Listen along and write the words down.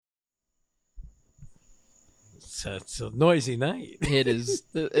It's a noisy night. It is.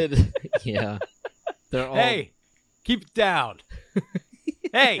 Yeah. They're all... Hey, keep it down.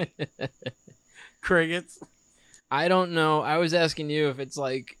 Hey, crickets. I don't know. I was asking you if it's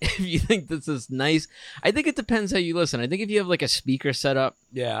like, if you think this is nice. I think it depends how you listen. I think if you have like a speaker set up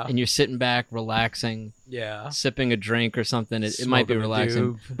and you're sitting back, relaxing, sipping a drink or something, it might be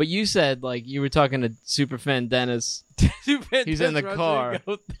relaxing. But you said like you were talking to Superfan Dennis. He's in the car.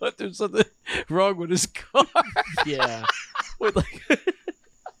 Thought there's something wrong with his car. Yeah. With like...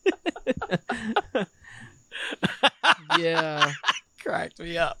 Yeah. Cracked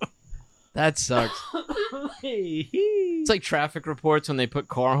me up. That sucks. It's like traffic reports when they put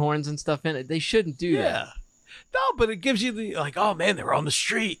car horns and stuff in it. They shouldn't do that. No, but it gives you the, like, oh, man, they're on the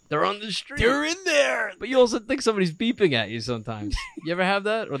street. They're on the street. They're in there. But you also think somebody's beeping at you sometimes. You ever have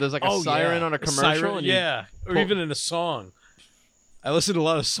that? Or there's like a siren on a commercial? Or even in a song. I listen to a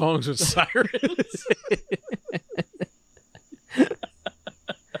lot of songs with sirens.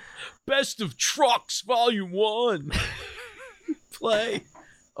 Best of Trucks, Volume 1. Play.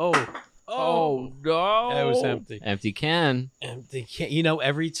 Oh, no. That was empty. Empty can. Empty can. You know,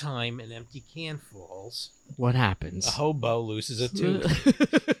 every time an empty can falls, what happens? A hobo loses a tooth.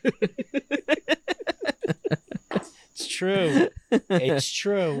 It's true. It's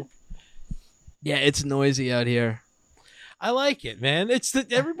true. Yeah, it's noisy out here. I like it, man. It's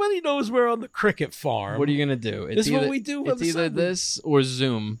everybody knows we're on the cricket farm. What are you going to do? This is what we do. It's either this or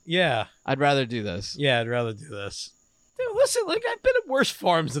Zoom. Yeah. I'd rather do this. Yeah, I'd rather do this. Dude, listen, like, I've been at worse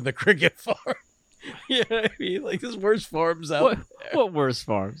farms than the cricket farm. You know what I mean? Like, there's worse farms out there. What worse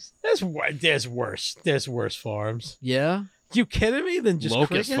farms? There's worse. There's worse farms. Yeah? You kidding me? Than just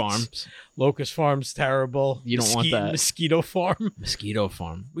Locust crickets? Farms. Locust Farm's terrible. You don't want that. Mosquito farm. Mosquito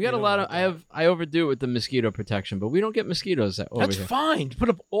farm. We got a lot of... I overdo it with the mosquito protection, but we don't get mosquitoes over That's here. fine. Put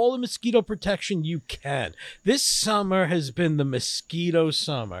up all the mosquito protection you can. This summer has been the mosquito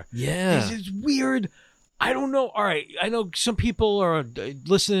summer. Yeah. This is weird. I don't know. All right. I know some people are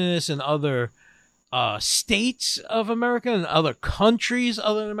listening to this in other states of America and other countries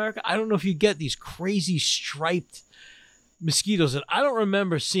other than America. I don't know if you get these crazy striped mosquitoes that I don't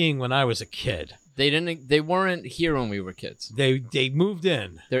remember seeing when I was a kid. They weren't here when we were kids. They moved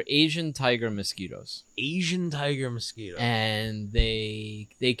in. They're Asian tiger mosquitoes. Asian tiger mosquito. And they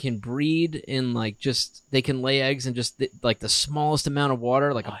can breed in they can lay eggs in just like the smallest amount of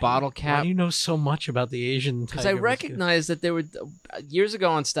water, like a bottle cap. Why do you know so much about the Asian tiger? Because I recognized that there were years ago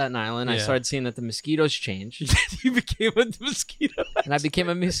on Staten Island. I started seeing that the mosquitoes changed. You became a mosquito expert. And I became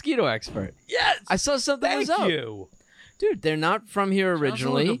a mosquito expert. Yes. I saw something was up. Thank you. Dude, they're not from here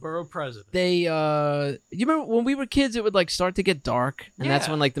originally. Like a borough president. They, you remember when we were kids, it would like start to get dark, and that's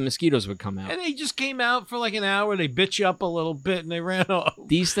when like the mosquitoes would come out. And they just came out for like an hour. They bit you up a little bit, and they ran off.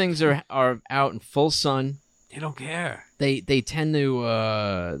 These things are out in full sun. They don't care. They tend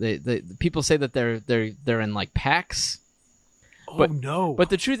to. People say that they're in like packs. Oh no!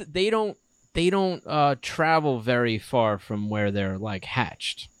 But the truth, they don't travel very far from where they're like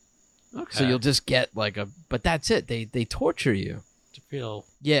hatched. Okay. So you'll just get but that's it. They torture you.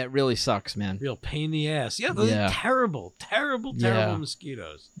 Yeah, it really sucks, man. Real pain in the ass. Yeah, those are terrible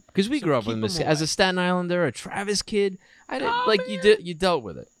mosquitoes. Because we grew up with mosquitoes. As a Staten Islander, a Travis kid, you dealt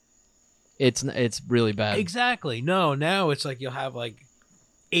with it. It's really bad. Exactly. No, now it's like you'll have like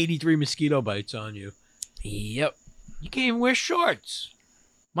 83 mosquito bites on you. Yep. You can't even wear shorts.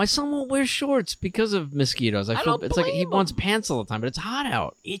 My son won't wear shorts because of mosquitoes. I feel it's like he wants pants all the time, but it's hot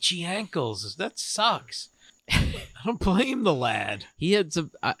out. Itchy ankles. That sucks. I don't blame the lad. He had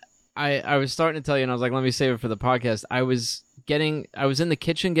some. I was starting to tell you, and I was like, let me save it for the podcast. I was in the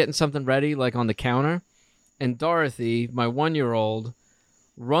kitchen getting something ready, like on the counter, and Dorothy, my 1-year-old,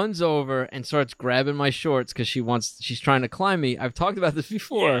 runs over and starts grabbing my shorts because she's trying to climb me. I've talked about this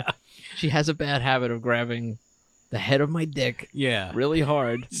before. Yeah. She has a bad habit of grabbing the head of my dick really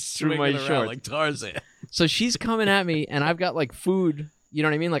hard through my shorts. Like Tarzan. So she's coming at me, and I've got like food. You know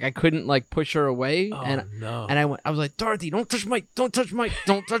what I mean? Like I couldn't like push her away. Oh, and no. And I was like, Dorothy, don't touch my. I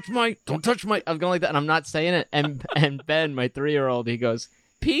was going like that, and I'm not saying it. And Ben, my 3-year-old, he goes,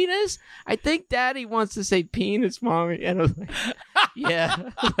 penis? I think Daddy wants to say penis, Mommy. And I was like, yeah.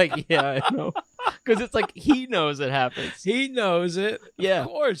 I know. Because it's like he knows it happens. He knows it. Yeah. Of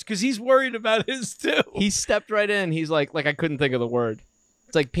course, because he's worried about his too. He stepped right in. He's like I couldn't think of the word.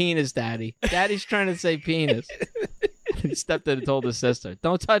 It's like penis, Daddy. Daddy's trying to say penis. He stepped in and told his sister,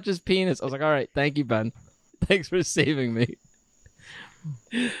 don't touch his penis. I was like, all right, thank you, Ben. Thanks for saving me.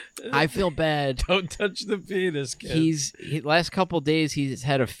 I feel bad. Don't touch the penis, kid. Last couple of days, he's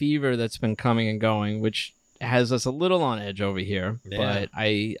had a fever that's been coming and going, which has us a little on edge over here. Yeah. But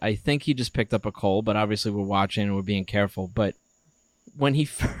I think he just picked up a cold, but obviously we're watching and we're being careful. But when he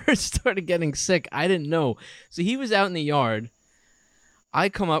first started getting sick, I didn't know. So he was out in the yard. I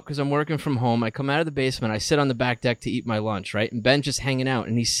come up because I'm working from home. I come out of the basement. I sit on the back deck to eat my lunch, right? And Ben's just hanging out.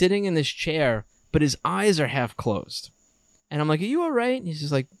 And he's sitting in this chair, but his eyes are half closed. And I'm like, are you all right? And he's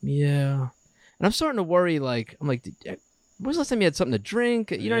just like, yeah. And I'm starting to worry, like, I'm like, when was the last time you had something to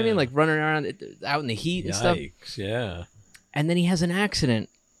drink? You know what I mean? Like running around out in the heat and stuff. Yeah. And then he has an accident,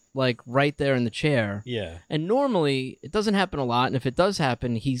 like right there in the chair. Yeah. And normally it doesn't happen a lot. And if it does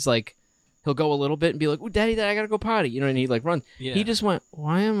happen, he's like, he'll go a little bit and be like, "Oh, Daddy, I gotta go potty," you know, and he like runs. Yeah. He just went,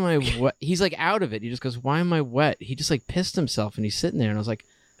 "Why am I wet?" He's like out of it. He just goes, "Why am I wet?" He just like pissed himself, and he's sitting there, and I was like,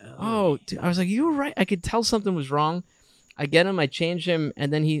 "Oh," dude. I was like, "You were right." I could tell something was wrong. I get him, I change him,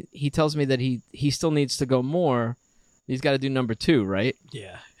 and then he tells me that he still needs to go more. He's got to do number 2, right?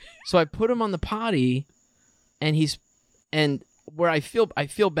 Yeah. So I put him on the potty, and where I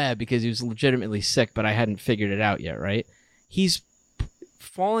feel bad because he was legitimately sick, but I hadn't figured it out yet, right? He's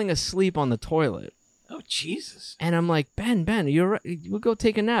falling asleep on the toilet. Oh, Jesus. And I'm like, Ben, you're right. We'll go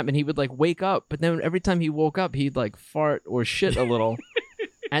take a nap. And he would like wake up, but then every time he woke up, he'd like fart or shit a little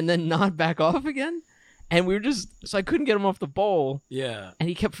and then nod back off again. And we were so I couldn't get him off the bowl. Yeah. And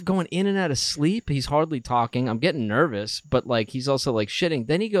he kept going in and out of sleep. He's hardly talking. I'm getting nervous, but like he's also like shitting.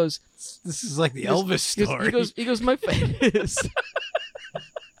 Then he goes, this is like the Elvis story. He goes, my face.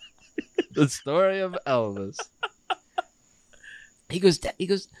 The story of Elvis. He goes,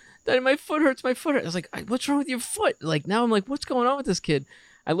 Daddy, my foot hurts. I was like, what's wrong with your foot? Like, now I'm like, what's going on with this kid?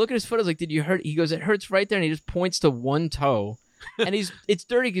 I look at his foot. I was like, did you hurt? He goes, it hurts right there. And he just points to one toe. And it's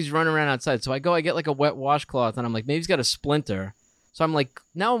dirty because he's running around outside. So I get like a wet washcloth and I'm like, maybe he's got a splinter. So I'm like,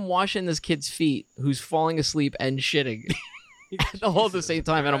 now I'm washing this kid's feet who's falling asleep and shitting all at the same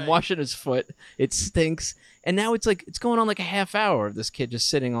time. And I'm washing his foot. It stinks. And now it's like, it's going on like a half hour of this kid just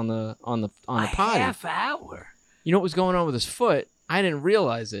sitting on the potty. A half hour? You know what was going on with his foot? I didn't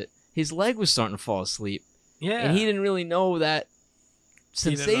realize it. His leg was starting to fall asleep. Yeah. And he didn't really know that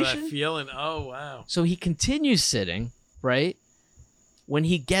sensation. He didn't know that feeling. Oh, wow. So he continues sitting, right? When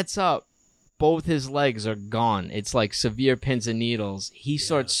he gets up, both his legs are gone. It's like severe pins and needles. He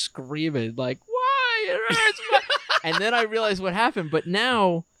starts screaming like, why? It hurts. And then I realize what happened. But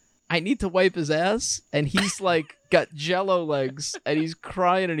now I need to wipe his ass. And he's like got jello legs. And he's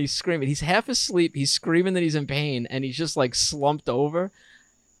crying and he's screaming. He's half asleep. He's screaming that he's in pain. And he's just like slumped over.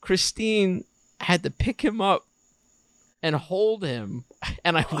 Christine had to pick him up and hold him.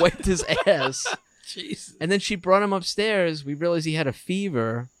 And I wiped his ass. Jesus. And then she brought him upstairs. We realized he had a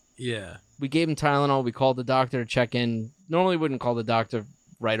fever. Yeah. We gave him Tylenol. We called the doctor to check in. Normally wouldn't call the doctor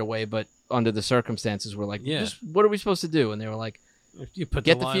right away, but under the circumstances, we're like, what are we supposed to do? And they were like, you put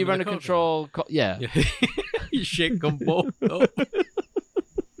get the fever under control. Yeah. You shake them both up.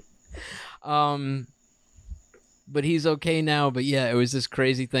 But he's okay now. But yeah, it was this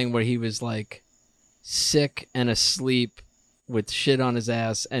crazy thing where he was like sick and asleep with shit on his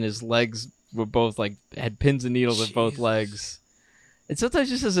ass, and his legs were both like had pins and needles in both legs. And sometimes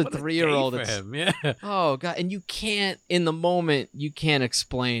just as a 3-year-old, it's him. Yeah. Oh god, and you can't in the moment you can't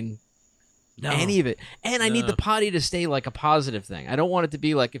explain any of it. And I need the potty to stay like a positive thing. I don't want it to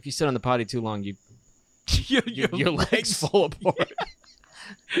be like if you sit on the potty too long, your legs fall apart.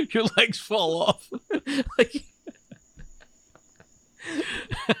 Your legs fall off. Like,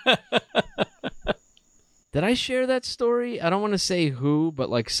 did I share that story? I don't want to say who, but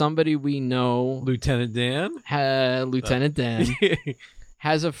like somebody we know, Lieutenant Dan. Lieutenant Dan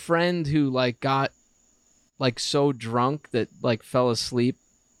has a friend who like got like so drunk that like fell asleep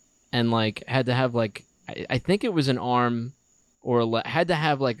and like had to have like I think it was an arm or had to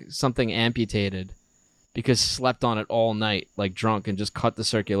have like something amputated because slept on it all night like drunk and just cut the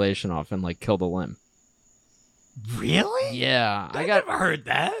circulation off and like killed a limb. Really? Yeah, I never heard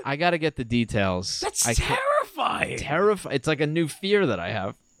that. I got to get the details. That's terrifying. It's like a new fear that I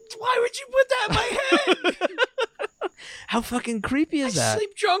have. Why would you put that in my head? How fucking creepy is that? I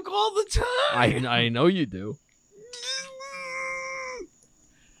sleep drunk all the time. I know you do.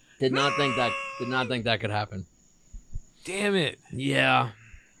 Did not think that could happen. Damn it. Yeah.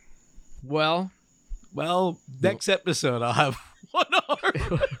 Well, next episode I'll have one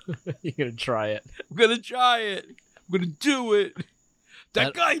arm. You're gonna try it. I'm gonna try it. I'm gonna do it.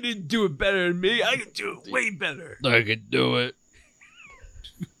 That guy didn't do it better than me. I can do it way better. I can do it.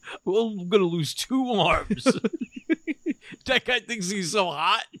 Well, I'm gonna lose 2 arms. That guy thinks he's so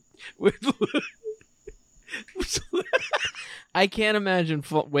hot. I can't imagine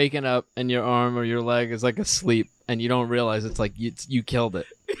waking up and your arm or your leg is like asleep and you don't realize it's like you killed it.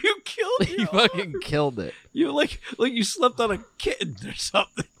 You killed You fucking killed it. You like you slept on a kitten or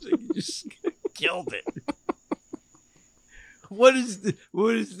something. You just killed it. What is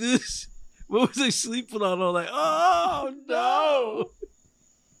this? What was I sleeping on all night? Oh no!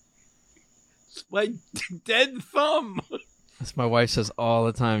 It's my dead thumb. That's my wife says all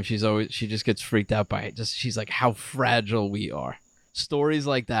the time. She just gets freaked out by it. She's like, how fragile we are. Stories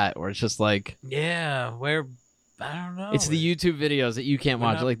like that, where it's just like, yeah, I don't know. It's the YouTube videos that you can't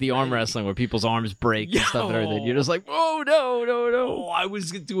watch, like the arm wrestling where people's arms break and stuff and everything. You're just like, oh, no. Oh, I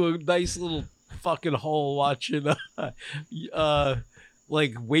was going to do a nice little fucking hole watching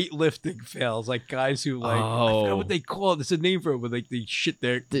like weightlifting fails, like guys who I forgot what they call it. There's a name for it, but like they shit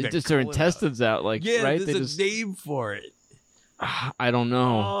their intestines out, like right? There's a name for it. I don't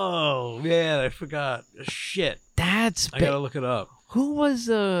know. Oh man, I forgot. Shit, I gotta look it up. Who was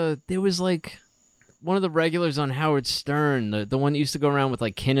there was like one of the regulars on Howard Stern, the one that used to go around with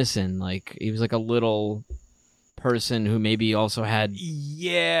like Kinnison, like he was like a little person who maybe also had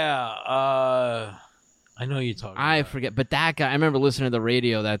I know you're talking I about. forget, but that guy, I remember listening to the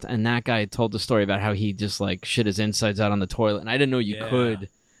radio and that guy told the story about how he just like shit his insides out on the toilet, and I didn't know you could,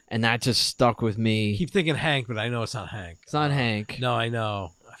 and that just stuck with me. I keep thinking Hank, but I know it's not Hank. It's not Hank. No, I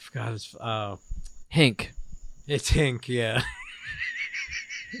know. I forgot his Hink. It's Hink, yeah.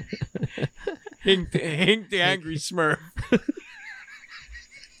 Hink the angry Smurf.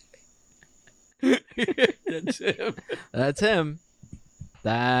 That's him.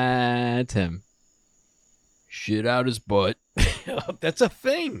 That's him. Shit out his butt. That's a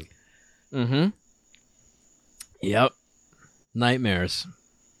thing. Mm-hmm. Yep. Nightmares.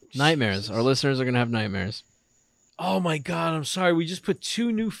 Our listeners are going to have nightmares. Oh, my God. I'm sorry. We just put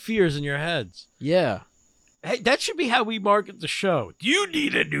 2 new fears in your heads. Yeah. Hey, that should be how we market the show. Do you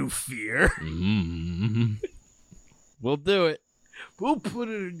need a new fear? Mm-hmm. We'll do it. We'll put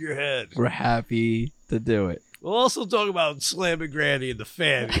it in your head. We're happy to do it. We'll also talk about slamming Granny in the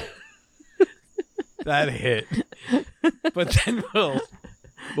fanny. That hit. But then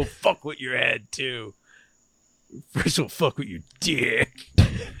we'll fuck with your head, too. First we'll fuck with your dick.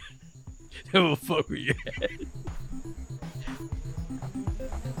 Then we'll fuck with your head.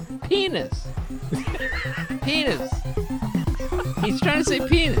 Penis. Penis. He's trying to say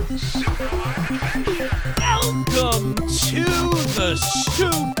penis. Welcome to the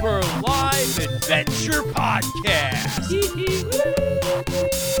Super Live Adventure Podcast.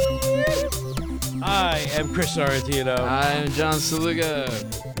 I am Chris Sorrentino. I'm John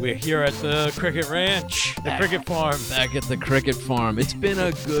Szeluga. We're here at the Cricket Ranch, the Cricket Farm. Back at the Cricket Farm. It's been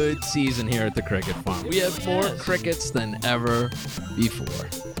a good season here at the Cricket Farm. We have more crickets than ever before.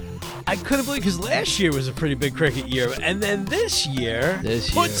 I couldn't believe, because last year was a pretty big cricket year, and then this year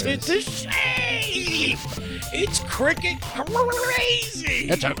puts it to shame. It's cricket crazy.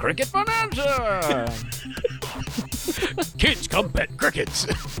 It's a cricket bonanza. Kids, come pet crickets.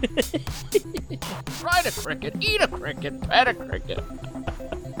 Ride a cricket, eat a cricket, pet a cricket.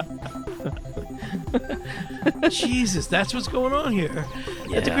 Jesus, that's what's going on here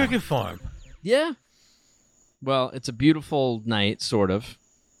at the Cricket Farm. Yeah. Well, it's a beautiful night, sort of.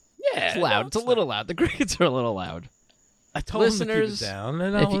 Yeah. It's loud. It's a little loud. The crickets are a little loud. I told them to keep it down,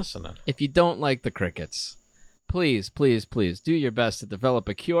 and I'm listening. If you don't like the crickets, please do your best to develop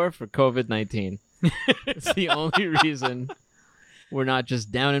a cure for COVID-19. It's the only reason we're not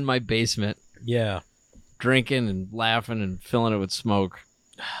just down in my basement. Yeah. Drinking and laughing and filling it with smoke.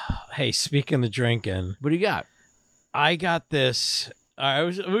 Hey, speaking of drinking, what do you got? I got this. We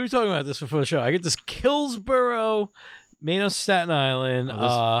were talking about this before the show. I get this Killsborough, made on Staten Island,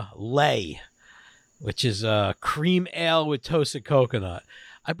 lay, which is cream ale with toasted coconut.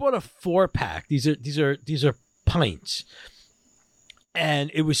 I bought a 4-pack. These are pints,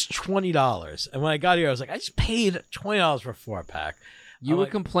 and it was $20. And when I got here, I was like, I just paid $20 for a 4-pack. You were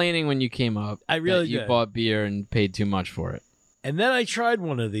complaining when you came up. I really did. You bought beer and paid too much for it. And then I tried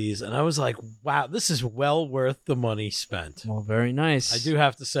one of these, and I was like, wow, this is well worth the money spent. Well, very nice. I do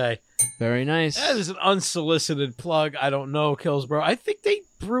have to say. Very nice. That is an unsolicited plug. I don't know, Killsborough. I think they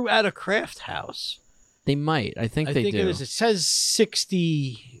brew at a craft house. They might. I think they do. It is. It says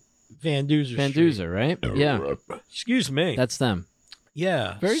 60 Van Duzer Van Duzer, right? Yeah. Excuse me. That's them.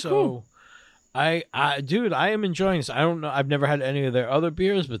 Yeah. Very cool. I am enjoying this. I don't know. I've never had any of their other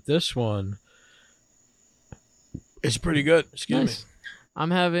beers, but this one is pretty good. Excuse me.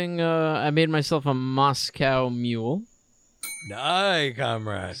 I'm having, I made myself a Moscow Mule. Nice,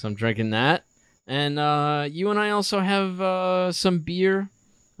 comrade. So I'm drinking that. And you and I also have some beer,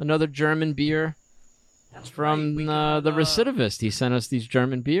 another German beer. That's from the recidivist. He sent us these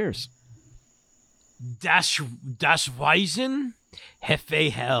German beers. Das Weisen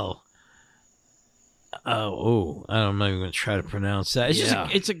Hefe Hell. I'm not even gonna try to pronounce that. It's Yeah.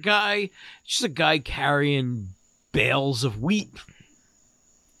 just a guy carrying bales of wheat.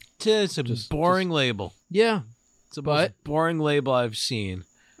 It's a boring label. Yeah, It's the most boring label I've seen.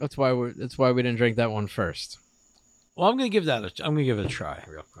 that's why we didn't drink that one first. Well, I'm gonna give it a try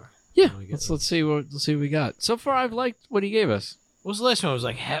real quick. Yeah, let's see what we got. So far, I've liked what he gave us. What was the last one? It was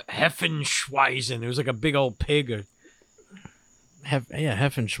like Heffenschweisen. It was like a big old pig. Or...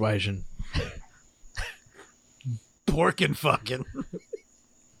 Heffenschweisen. Porkin' fucking.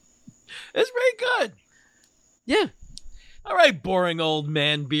 It's pretty good. Yeah. All right, boring old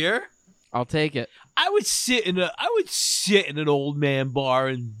man beer. I'll take it. I would sit in an old man bar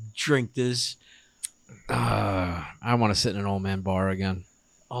and drink this. I want to sit in an old man bar again.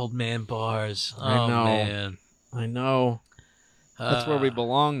 Old man bars. Oh, I know. Man. I know. That's where we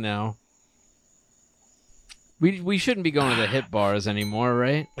belong now. We shouldn't be going to the hip bars anymore,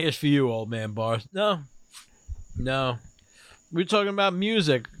 right? Here's for you, old man bars. No. We were talking about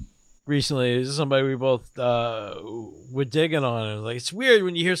music recently. This is somebody we both were digging on. It was like, it's weird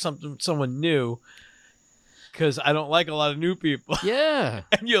when you hear someone new, because I don't like a lot of new people. Yeah.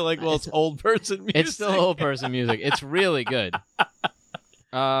 And you're like, well, it's old person music. It's still old person music. It's really good.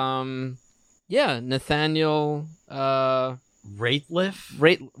 Yeah, Nathaniel Rateliff?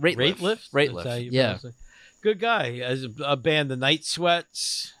 Rateliff. Yeah. Good guy. As a band, the Night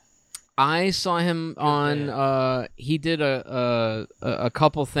Sweats. I saw him on he did a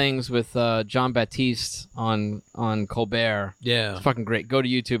couple things with John Baptiste on Colbert. Yeah. It's fucking great. Go to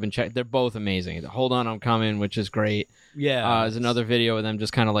YouTube and check. They're both amazing. Hold On, I'm Coming, which is great. Yeah. There's another video of them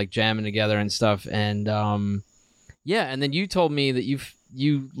just kind of like jamming together and stuff. And yeah, and then you told me that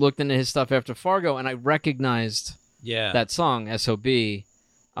you looked into his stuff after Fargo, and I recognized that song, S.O.B.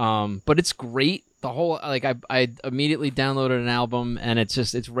 But it's great. The whole, like, I immediately downloaded an album, and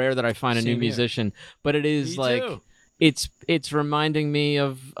it's rare that I find a new musician, but it is it's reminding me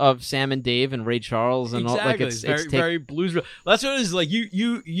of Sam and Dave and Ray Charles and all. Like it's very blues. That's what it is. Like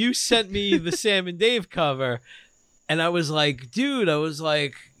you sent me the Sam and Dave cover, and I was like, dude,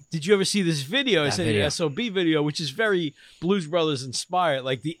 did you ever see this video? I sent you an SOB video, which is very Blues Brothers inspired.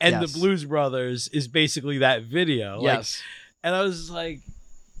 Like the end of Blues Brothers is basically that video. Yes. And I was like,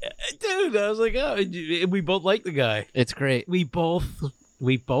 dude, oh, we both like the guy. It's great. We both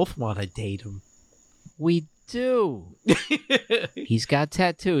want to date him. We do. He's got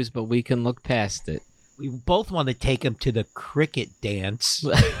tattoos, but we can look past it. We both want to take him to the cricket dance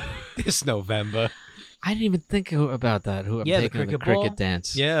this November. I didn't even think about that. Who I'm taking the cricket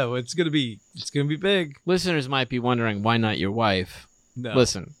dance. Yeah, well, it's gonna be big. Listeners might be wondering why not your wife. No.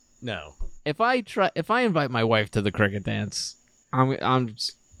 Listen. No. If I invite my wife to the cricket dance, I'm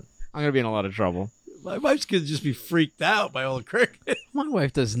gonna be in a lot of trouble. My wife's gonna just be freaked out by all the cricket. My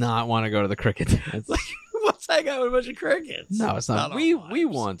wife does not want to go to the cricket dance. What's that got with a bunch of crickets? No, it's not. We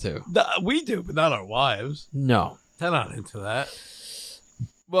want to. No, we do, but not our wives. No, they're not into that.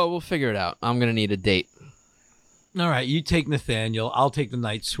 Well, we'll figure it out. I'm gonna need a date. All right, you take Nathaniel. I'll take the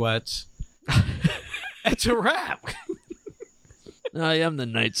Night Sweats. It's a wrap. I am the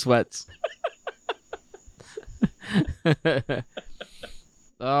Night Sweats.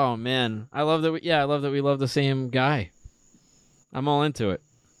 Oh man, I love that. I love that we love the same guy. I'm all into it.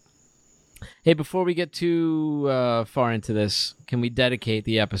 Hey, before we get too far into this, can we dedicate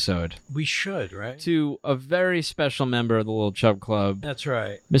the episode? We should, right? To a very special member of the Little Chub Club. That's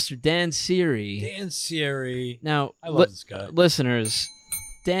right. Mr. Dan Seary. Dan Seary. Now, I love this guy. Listeners,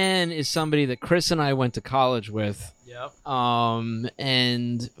 Dan is somebody that Chris and I went to college with. Yep.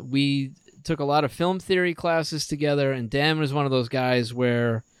 And we took a lot of film theory classes together, and Dan was one of those guys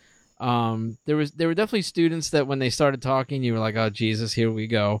where there were definitely students that when they started talking, you were like, oh, Jesus, here we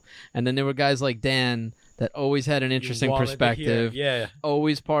go. And then there were guys like Dan that always had an interesting perspective. Yeah.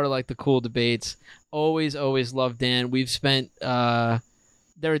 Always part of like the cool debates. Always loved Dan. We've spent there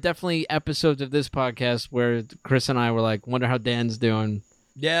are definitely episodes of this podcast where Chris and I were like, wonder how Dan's doing.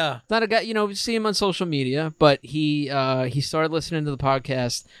 Yeah. Not a guy, we see him on social media, but he started listening to the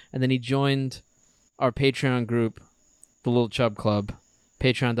podcast, and then he joined our Patreon group, the Little Chub Club.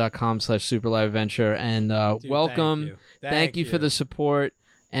 Patreon.com/SuperLiveAdventure, and Dude, welcome. Thank you for the support,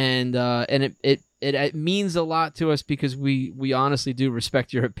 and it means a lot to us because we honestly do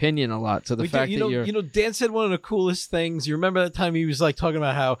respect your opinion a lot. So the fact that you're Dan said one of the coolest things. You remember that time he was like talking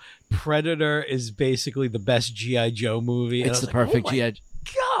about how Predator is basically the best G.I. Joe movie. It's the perfect G.I.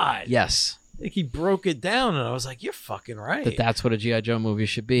 God, yes. Like he broke it down, and I was like, "You're fucking right." That's what a G.I. Joe movie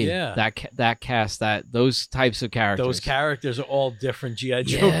should be. Yeah, that cast, those types of characters. Those characters are all different G.I.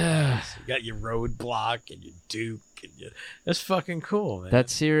 Joe. Yeah, movies. You got your Roadblock and your Duke, and that's fucking cool, man.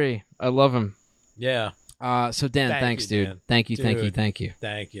 That's Siri. I love him. Yeah. So Dan, thanks, you, dude. Dan. Thank you.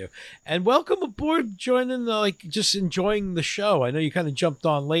 Thank you. And welcome aboard, joining just enjoying the show. I know you kind of jumped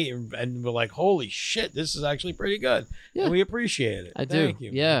on late and were like, holy shit, this is actually pretty good. Yeah. And we appreciate it. Thank you.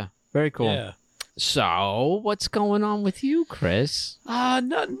 Yeah. Very cool. Yeah. So, what's going on with you, Chris?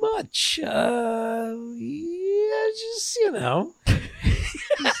 Not much. Yeah, just,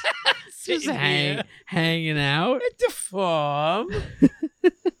 just hanging out at the farm.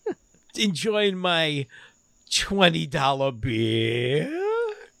 Enjoying my $20 beer.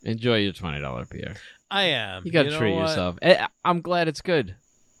 Enjoy your $20 beer. I am. You got to treat yourself. I'm glad it's good.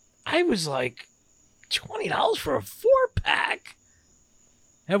 I was like, $20 for a 4-pack?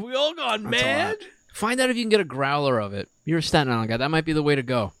 Have we all gone mad? Find out if you can get a growler of it. You're a Staten Island guy. That might be the way to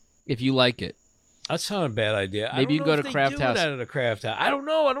go if you like it. That's not a bad idea. Maybe you can go to Craft House. At a Craft House. I don't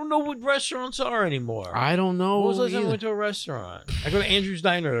know. I don't know what restaurants are anymore. I don't know. When was the last time I went to a restaurant? I go to Andrew's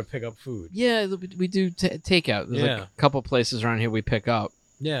Diner to pick up food. Yeah, we do takeout. There's like a couple places around here we pick up.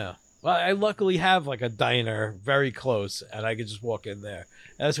 Yeah. Well, I luckily have like a diner very close, and I can just walk in there.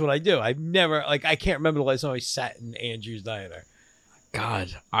 And that's what I do. I've never, I can't remember the last time I sat in Andrew's Diner. God,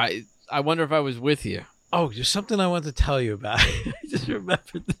 I wonder if I was with you. Oh, there's something I want to tell you about. I just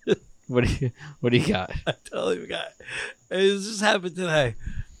remembered this. What do you got? I totally forgot. This just happened today.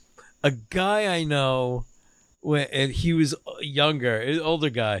 A guy I know, and he was younger, an older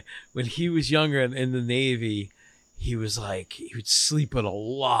guy. When he was younger and in the Navy, he was like, he would sleep with a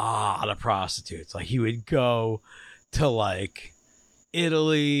lot of prostitutes. Like he would go to like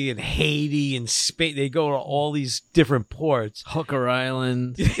Italy and Haiti and Spain. They go to all these different ports. Hooker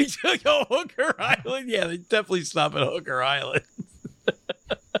Island. Hooker Island. Yeah, they definitely stop at Hooker Island.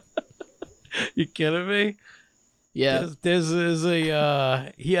 You kidding me? Yeah. There's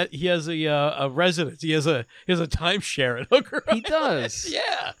a he has a residence. He has a timeshare at Hooker Island. He does.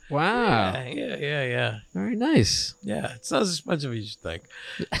 Yeah. Wow. Yeah. Very nice. Yeah, it's not as expensive as you think.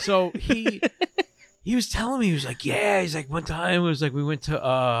 So he was telling me, he was like, yeah, he's like, one time it was like we went to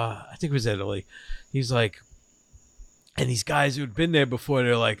I think it was Italy. He's like, and these guys who'd been there before,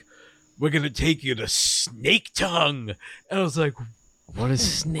 they're like, we're gonna take you to Snake Tongue. And I was like, what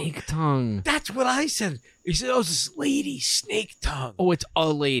is Snake Tongue? That's what I said. He said, oh, it's this lady, Snake Tongue. Oh, it's a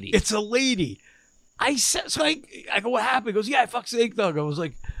lady. It's a lady. I said, so I go, what happened? He goes, yeah, I fucked Snake Tongue. I was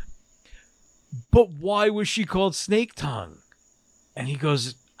like, but why was she called Snake Tongue? And he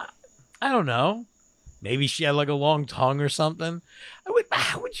goes, I don't know. Maybe she had like a long tongue or something. I went,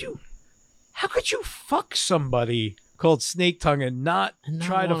 how could you fuck somebody called Snake Tongue and not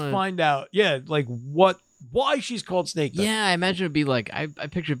try to find out, like why she's called Snake Tongue? Yeah, I imagine it'd be like, I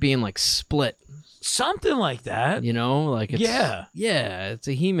picture it being like Split. Something like that. Like it's, yeah, it's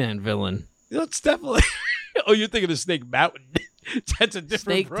a He-Man villain. That's definitely. Oh, you're thinking of Snake Mountain. That's a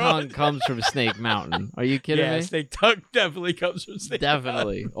different Snake Tongue comes from Snake Mountain. Are you kidding me? Yeah, Snake Tongue definitely comes from Snake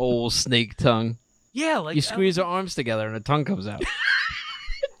Definitely. Old Snake Tongue. Yeah, like you squeeze your arms together and a tongue comes out.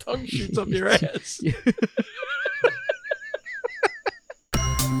 Tongue shoots up your ass.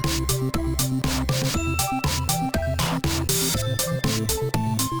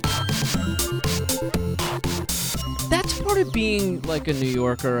 That's part of being like a New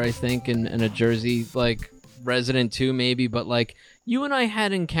Yorker, I think, and a Jersey like resident too, maybe. But like you and I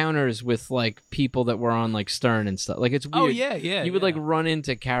had encounters with like people that were on like Stern and stuff. Like it's weird. Oh yeah. You would like run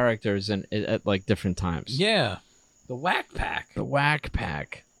into characters at like different times. Yeah, the Whack Pack. The Whack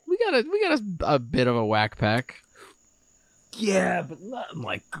Pack. We got a bit of a Whack Pack. Yeah, but nothing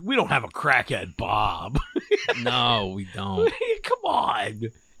like we don't have a crackhead Bob. No, we don't. Come on.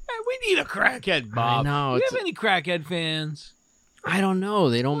 We need a crackhead Bob. No, do you have any crackhead fans? I don't know.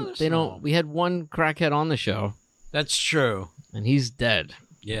 They don't. We had one crackhead on the show. That's true. And he's dead.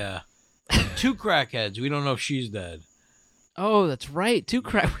 Yeah. 2 crackheads. We don't know if she's dead. Oh, that's right. We've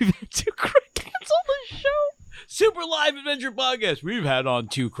had 2 crackheads on the show. Super Live Adventure Podcast. We've had on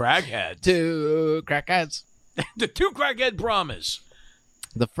 2 crackheads. 2 crackheads. The 2 crackhead promise.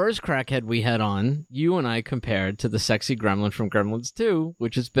 The first crackhead we had on, you and I compared to the sexy gremlin from Gremlins 2,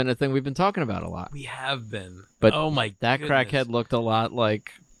 which has been a thing we've been talking about a lot. We have been. But oh my that goodness. crackhead looked a lot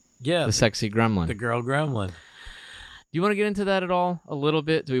like the sexy gremlin. The girl gremlin. Do you want to get into that at all? A little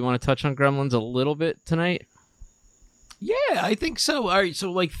bit? Do we want to touch on Gremlins a little bit tonight? Yeah, I think so. All right,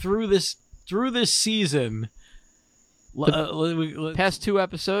 so like through this season, past 2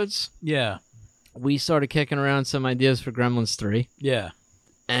 episodes, yeah, we started kicking around some ideas for Gremlins 3. Yeah.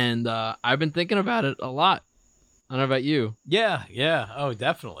 And I've been thinking about it a lot. I don't know about you. Yeah. Oh,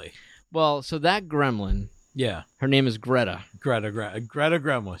 definitely. Well, so that gremlin, yeah, her name is Greta. Greta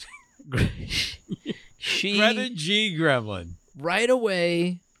Gremlin. She Greta G. Gremlin. Right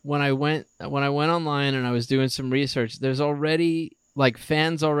away, when I went online and I was doing some research, there's already like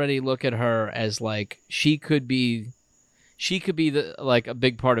fans already look at her as like she could be the like a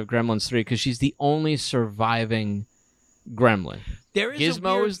big part of Gremlins 3 because she's the only surviving gremlin. There is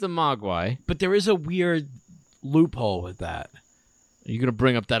Gizmo is the Mogwai, but there is a weird loophole with that. Are you gonna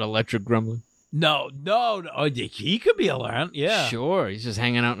bring up that electric gremlin? No. Oh, he could be around. Yeah, Sure. He's just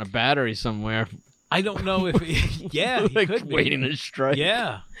hanging out in a battery somewhere. I don't know if. Yeah, he like could be waiting to strike.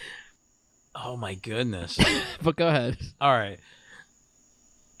 Yeah. Oh my goodness. But go ahead. All right.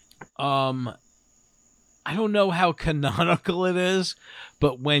 I don't know how canonical it is,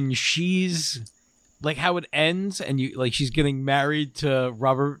 but when she's like how it ends and you like she's getting married to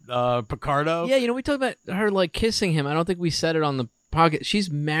Robert Picardo. Yeah, we talked about her like kissing him. I don't think we said it on the podcast. She's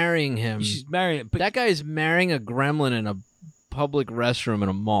marrying him. She's marrying, but That guy is marrying a gremlin in a public restroom in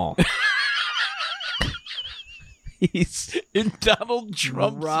a mall. He's in Donald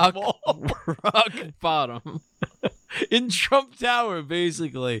Trump's rock mall. bottom. In Trump Tower,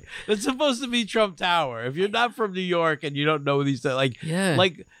 basically. That's supposed to be Trump Tower. If you're not from New York and you don't know these things,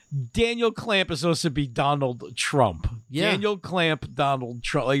 like Daniel Clamp is supposed to be Donald Trump. Yeah. Daniel Clamp, Donald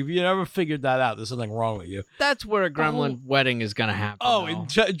Trump. Like, if you never figured that out, there's something wrong with you. That's where a gremlin wedding is going to happen. Oh,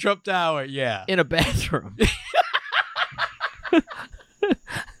 though. in Trump Tower, yeah. In a bathroom.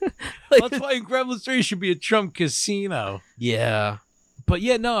 That's why in Gremlins 3 should be a Trump casino. Yeah. But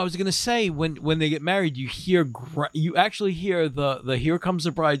yeah, no, I was gonna say when they get married, you actually hear the "Here Comes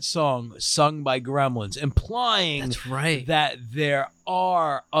the Bride" song sung by gremlins, implying That's right. that there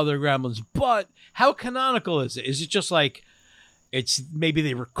are other gremlins. But how canonical is it? Is it just like it's maybe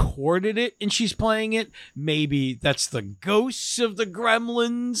they recorded it and she's playing it? Maybe that's the ghosts of the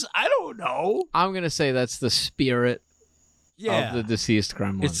gremlins. I don't know. I'm going to say that's the spirit of the deceased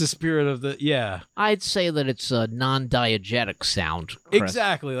gremlin. It's the spirit of the I'd say that it's a non-diegetic sound, Chris.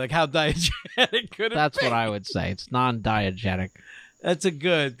 Exactly, like how diegetic could it That's be? what I would say. It's non-diegetic. That's a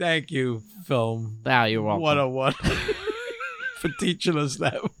good. Thank you, film. Ah, you're welcome. 101 for teaching us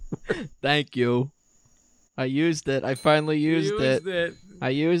that. Thank you. I used it. I finally used it. I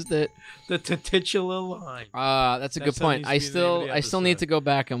used it. The titular line. That's a good point. I still need to go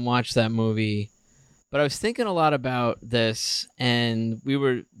back and watch that movie. But I was thinking a lot about this, and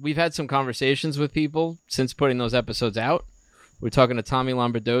we've had some conversations with people since putting those episodes out. We're talking to Tommy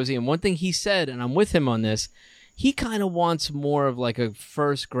Lombardozzi, and one thing he said, and I'm with him on this, he kind of wants more of like a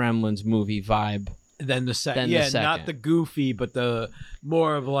first Gremlins movie vibe than the second. the second. Not the goofy, but the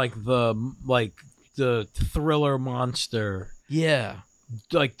more of like the thriller monster. Yeah.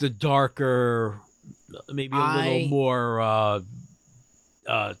 Like the darker, maybe a little more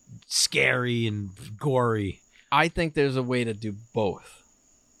scary and gory. I think there's a way to do both.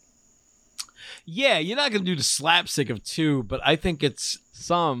 Yeah, you're not going to do the slapstick of 2, but I think it's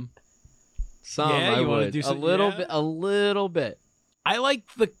some. Yeah, I you wanna would. do some- A little bit. I like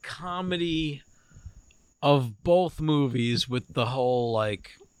the comedy of both movies with the whole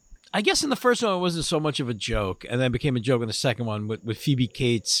like. I guess in the first one it wasn't so much of a joke, and then it became a joke in the second one with Phoebe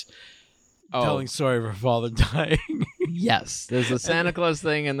Cates telling story of her father dying. Yes, there's a Santa Claus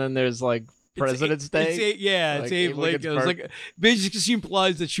thing, and then there's like President's Day. It's Abe Lincoln. It's like basically she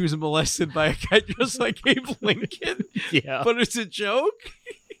implies that she was molested by a guy just like Abe Lincoln. Yeah, but it's a joke.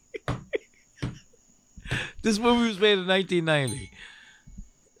 This movie was made in 1990.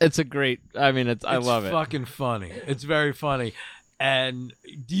 It's a great. I mean, I love it. It's fucking funny. It's very funny. And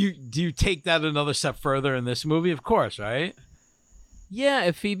do you take that another step further in this movie? Of course, right? Yeah,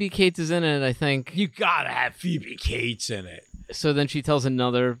 if Phoebe Cates is in it, I think you gotta have Phoebe Cates in it. So then she tells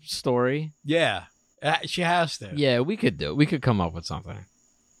another story. Yeah, she has to. Yeah, we could do. We could come up with something.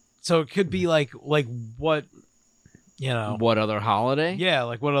 So it could be like what, what other holiday? Yeah,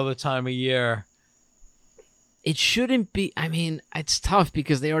 like what other time of year? It shouldn't be. I mean, it's tough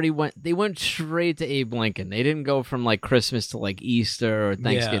because they went straight to Abe Lincoln. They didn't go from like Christmas to like Easter or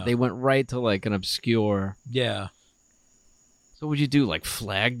Thanksgiving. Yeah. They went right to like an obscure. Yeah. So would you do like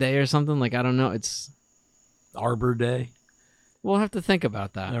Flag Day or something? Like, I don't know. It's Arbor Day. We'll have to think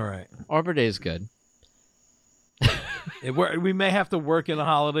about that. All right. Arbor Day is good. We may have to work in a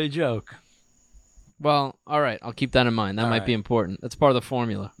holiday joke. Well, all right. I'll keep that in mind. That might be important. That's part of the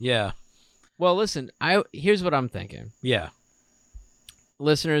formula. Yeah. Well, listen, here's what I'm thinking. Yeah.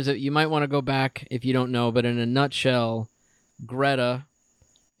 Listeners, you might want to go back if you don't know, but in a nutshell, Greta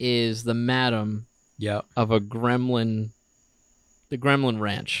is the madam of a gremlin, the Gremlin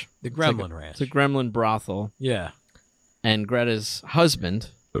Ranch. The Gremlin Ranch. It's a gremlin brothel. Yeah. And Greta's husband,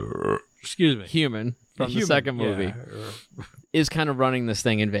 human, from the second movie, is kind of running this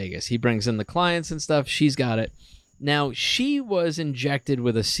thing in Vegas. He brings in the clients and stuff. She's got it. Now, she was injected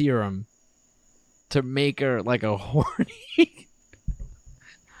with a serum to make her like a horny,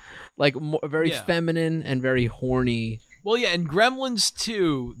 like very feminine and very horny. Well, yeah, in Gremlins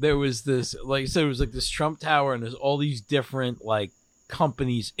 2, there was this, like I said, it was like this Trump Tower, and there's all these different, like,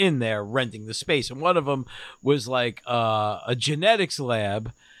 companies in there renting the space. And one of them was, like, a genetics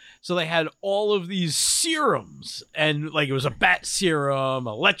lab. So they had all of these serums. And, like, it was a bat serum,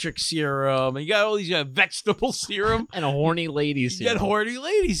 electric serum, and you got all these vegetable serum. And a horny lady serum. You got horny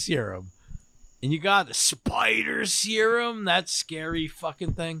lady serum. And you got the spider serum, that scary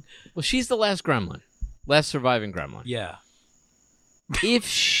fucking thing. Well, she's the last gremlin. Last surviving gremlin. Yeah. If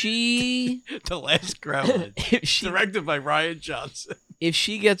she... The Last Gremlin. Directed by Ryan Johnson. If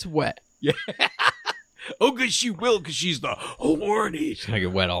she gets wet. Yeah. Oh, because she will, because she's the horny. She's going to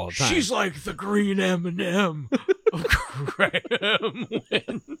get wet all the time. She's like the green M&M of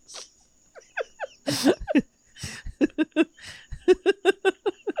gremlins.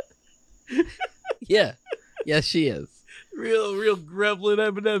 Yeah. Yes, she is. Real gremlin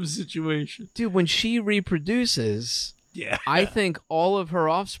M&M situation. Dude, when she reproduces, yeah, I think all of her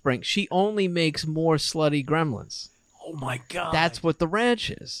offspring, she only makes more slutty gremlins. Oh my God. That's what the ranch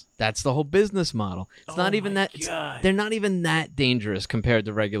is. That's the whole business model. It's not even that. They're not even that dangerous compared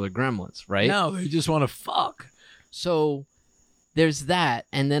to regular gremlins, right? No, they just want to fuck. So there's that.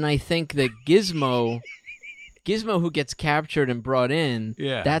 And then I think that Gizmo, who gets captured and brought in,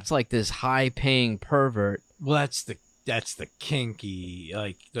 that's like this high-paying pervert. Well, that's the kinky,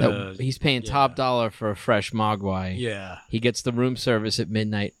 like he's paying top dollar for a fresh mogwai. Yeah, he gets the room service at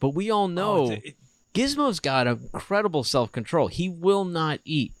midnight. But we all know Gizmo's got incredible self-control. He will not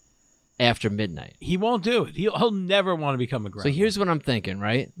eat after midnight. He won't do it. He'll never want to become a gremlin. So here's what I'm thinking,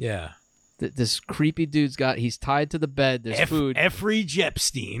 right? Yeah, this creepy dude's he's tied to the bed. There's food. Jeffrey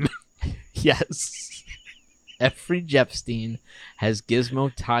Epstein. Yes. Jeffrey Epstein has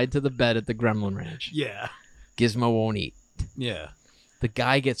Gizmo tied to the bed at the Gremlin Ranch. Yeah. Gizmo won't eat. Yeah. The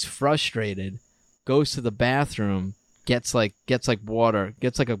guy gets frustrated, goes to the bathroom, gets like water,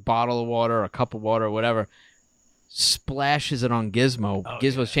 gets like a bottle of water, a cup of water, or whatever, splashes it on Gizmo.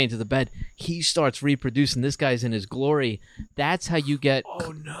 Gizmo's chained to the bed. He starts reproducing. This guy's in his glory. That's how you get.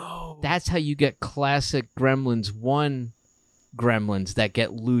 Oh no. That's how you get classic Gremlins 1 gremlins that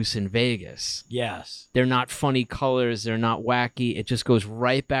get loose in Vegas. Yes. They're not funny colors. They're not wacky. It just goes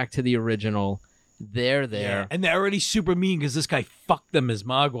right back to the original. They're there. Yeah. And they're already super mean because this guy fucked them as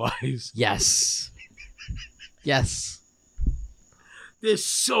mogwais. Yes. Yes. They're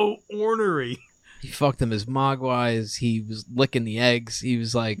so ornery. He fucked them as mogwais. He was licking the eggs. He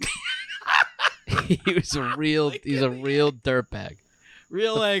was like... he's a real dirtbag.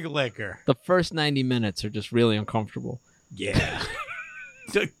 Real egg licker. The first 90 minutes are just really uncomfortable. Yeah.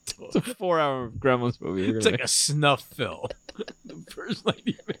 It's a 4-hour Gremlins movie. It's like a snuff film. The first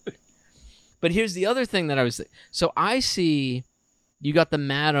 90 minutes. But here's the other thing that I was... So I see you got the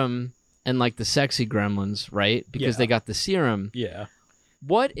madam and like the sexy gremlins, right? Because they got the serum. Yeah.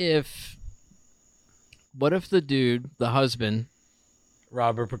 What if the dude, the husband...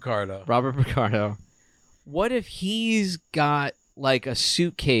 Robert Picardo. What if he's got like a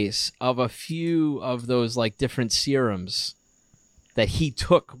suitcase of a few of those like different serums that he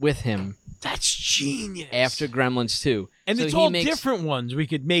took with him? That's genius. After Gremlins 2. And so it's all different ones. We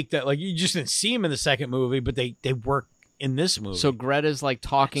could make that, like, you just didn't see him in the second movie, but they work in this movie. So Greta's like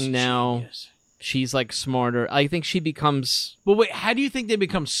talking now. Genius. She's like smarter. I think she becomes... But wait, how do you think they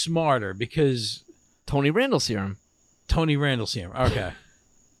become smarter? Because... Tony Randall serum. Okay.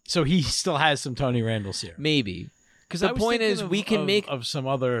 So he still has some Tony Randall serum. Maybe. Because the point is, we can make... Of some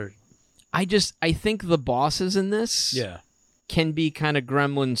other... I think the bosses in this... Yeah. Can be kind of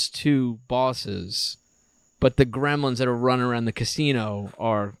Gremlins 2 bosses, but the gremlins that are running around the casino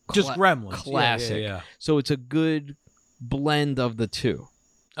are just gremlins. Classic. Yeah. So it's a good blend of the two.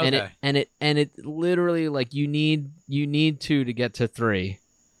 Okay. And it literally, like, you need 2 to get to 3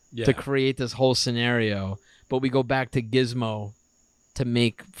 to create this whole scenario. But we go back to Gizmo to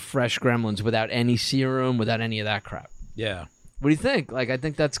make fresh gremlins without any serum, without any of that crap. Yeah. What do you think? Like, I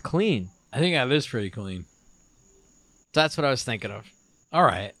think that's clean. I think that is pretty clean. That's what I was thinking of. All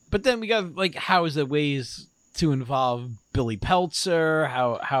right. But then we got, like, how is the ways to involve Billy Peltzer?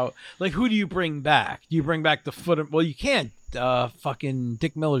 How like, who do you bring back? Do you bring back the Footer? Well, you can't. Fucking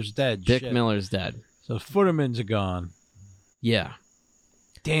Dick Miller's dead. Miller's dead. So Footermans are gone. Yeah.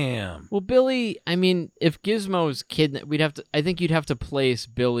 Damn. Well, Billy, I mean, if Gizmo's kidnapped, I think you'd have to place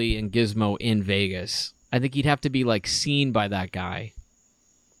Billy and Gizmo in Vegas. I think he'd have to be, like, seen by that guy.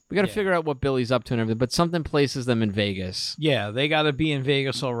 We got to figure out what Billy's up to and everything, but something places them in Vegas. Yeah, they got to be in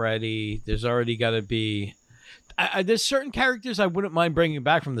Vegas already. There's already got to be... there's certain characters I wouldn't mind bringing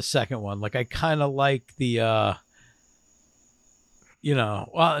back from the second one. Like I kind of like the,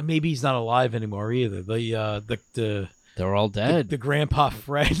 well, maybe he's not alive anymore either. The They're all dead. The Grandpa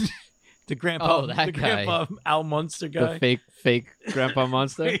Fred, the Grandpa, that the guy. Grandpa Al Munster guy, The fake Grandpa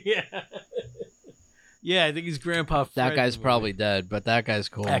Monster. yeah, yeah. I think he's Grandpa Fred. That guy's probably dead, but that guy's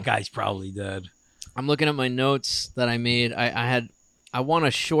cool. That guy's probably dead. I'm looking at my notes that I made. I want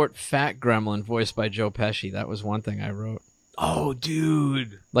a short, fat gremlin voiced by Joe Pesci. That was one thing I wrote. Oh,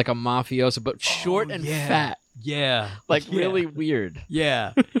 dude. Like a mafioso, but short and fat. Yeah. Like really weird.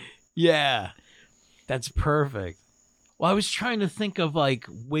 Yeah. Yeah. That's perfect. Well, I was trying to think of like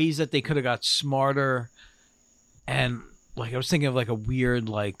ways that they could have got smarter, and like I was thinking of like a weird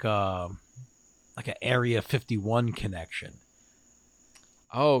like an Area 51 connection.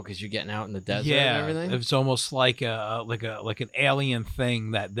 Oh, because you're getting out in the desert and everything? It's almost like an alien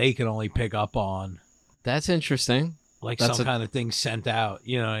thing that they can only pick up on. That's interesting. Like some kind of thing sent out.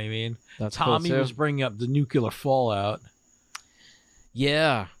 You know what I mean? That's Tommy cool too. was bringing up the nuclear fallout.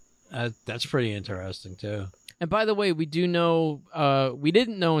 Yeah. That's pretty interesting too. And by the way, we do know, we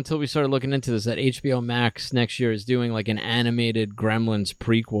didn't know until we started looking into this, that HBO Max next year is doing like an animated Gremlins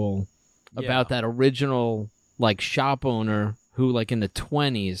prequel about that original like shop owner who like in the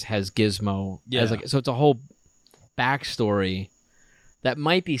 20s has Gizmo. Yeah. So it's a whole backstory that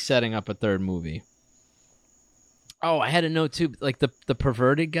might be setting up a third movie. Oh, I had a note too, like the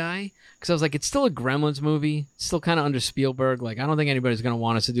perverted guy, because I was like, it's still a Gremlins movie, it's still kind of under Spielberg. Like, I don't think anybody's gonna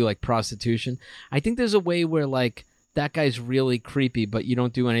want us to do like prostitution. I think there's a way where like that guy's really creepy, but you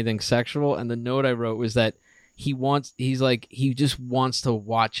don't do anything sexual. And the note I wrote was that he just wants to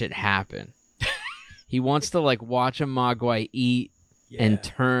watch it happen. He wants to like watch a Mogwai eat and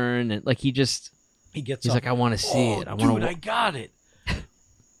turn, and like he's like, I want to see it. I got it.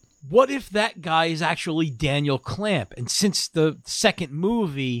 What if that guy is actually Daniel Clamp? And since the second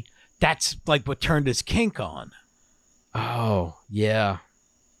movie, that's like what turned his kink on. Oh, yeah.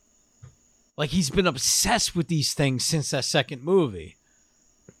 Like he's been obsessed with these things since that second movie.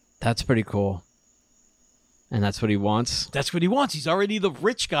 That's pretty cool. And that's what he wants? That's what he wants. He's already the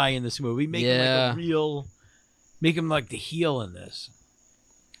rich guy in this movie. Make him like the heel in this.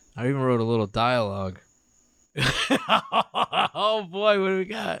 I even wrote a little dialogue. Oh boy, what do we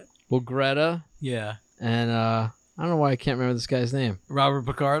got? Well, Greta. Yeah. And I don't know why I can't remember this guy's name. Robert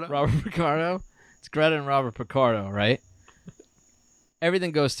Picardo. It's Greta and Robert Picardo, right?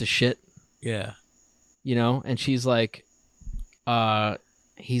 Everything goes to shit. Yeah. You know, and she's like,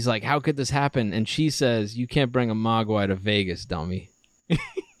 he's like, how could this happen? And she says, you can't bring a Mogwai to Vegas, dummy.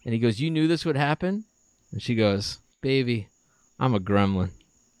 And he goes, you knew this would happen? And she goes, baby, I'm a gremlin.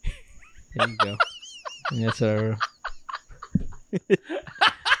 There you go. And that's what I wrote.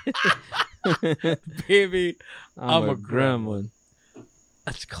 Baby, I'm a gremlin.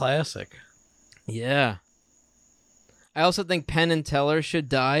 That's classic. Yeah. I also think Penn and Teller should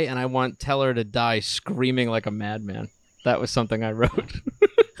die, and I want Teller to die screaming like a madman. That was something I wrote.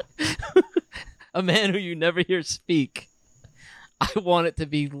 A man who you never hear speak. I want it to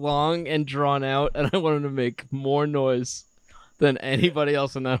be long and drawn out, and I want him to make more noise than anybody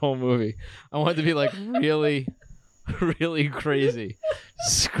else in that whole movie. I want it to be like really, really crazy,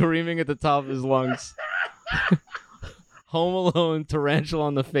 screaming at the top of his lungs. Home Alone, tarantula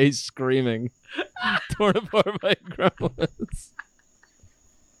on the face, screaming, torn apart by gremlins.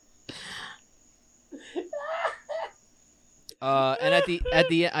 And at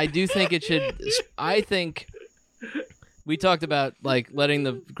the I do think it should. I think we talked about like letting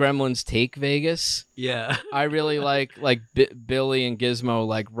the gremlins take Vegas. Yeah. I really like Billy and Gizmo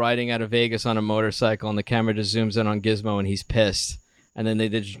like riding out of Vegas on a motorcycle, and the camera just zooms in on Gizmo and he's pissed, and then they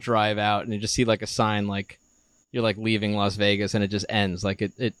just drive out and you just see like a sign like you're like leaving Las Vegas, and it just ends. Like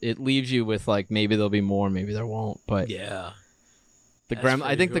it leaves you with like maybe there'll be more, maybe there won't. But yeah,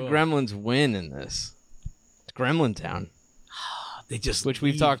 I think the gremlins win in this. It's Gremlin Town. They just which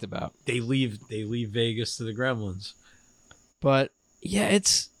we've talked about. They leave Vegas to the gremlins. But yeah,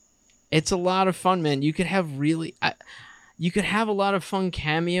 it's a lot of fun, man. You could have a lot of fun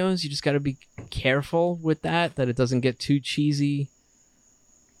cameos. You just got to be careful with that it doesn't get too cheesy.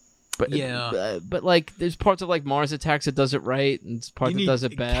 But yeah, but like there's parts of like Mars Attacks that does it right, and parts that does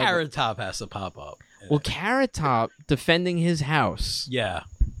it bad. Carrot Top has to pop up. Well, Carrot Top defending his house. Yeah,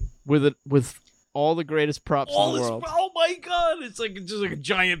 with all the greatest props in the world. Oh my god, it's like just like a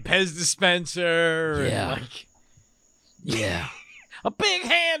giant Pez dispenser. Yeah. And like, yeah. A big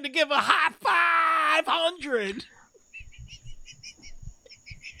hand to give a high 500.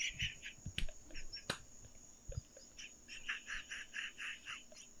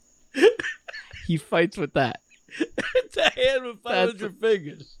 He fights with that. a hand with 500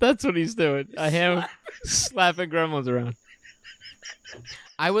 fingers. That's what he's doing. A hand slapping gremlins around.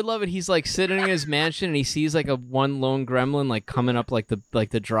 I would love it. He's like sitting in his mansion and he sees like a one lone gremlin like coming up like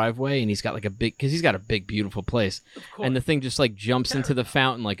the driveway, and he's got like because he's got a big beautiful place, and the thing just like jumps into the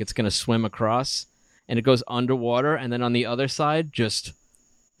fountain like it's gonna swim across, and it goes underwater, and then on the other side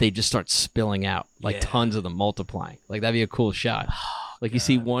they just start spilling out like tons of them multiplying. Like that'd be a cool shot. Like you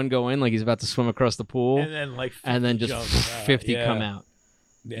see one go in like he's about to swim across the pool, and then just 50 come out.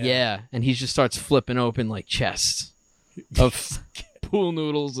 Yeah, and he just starts flipping open like chests of pool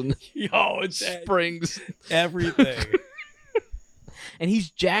noodles and springs, everything. And he's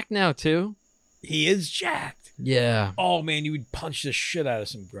jacked now too. He is jacked. Yeah. Oh man, you would punch the shit out of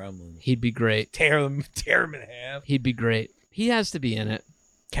some gremlins. He'd be great. Tear him in half. He'd be great. He has to be in it.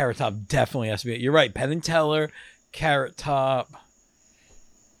 Carrot Top definitely has to be. You're right. Penn and Teller, Carrot Top.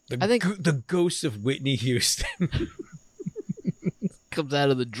 I think the ghost of Whitney Houston comes out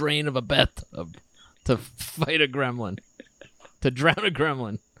of the drain of a bathtub to fight a gremlin, to drown a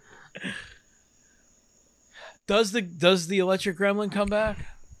gremlin. Does the electric gremlin come back?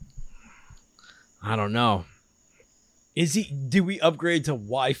 I don't know. Do we upgrade to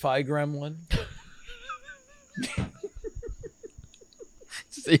Wi-Fi gremlin?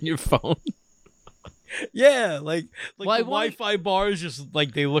 It's in your phone. Yeah, like the Wi-Fi bars just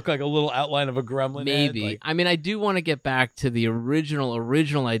like they look like a little outline of a gremlin. Maybe. Head, I mean, I do want to get back to the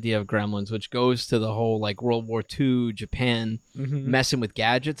original idea of gremlins, which goes to the whole like World War II Japan messing with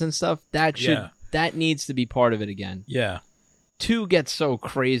gadgets and stuff. That needs to be part of it again. Yeah. 2 gets so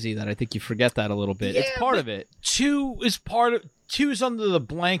crazy that I think you forget that a little bit. Yeah, it's part of it. 2 is under the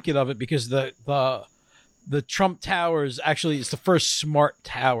blanket of it because the Trump Towers actually is the first smart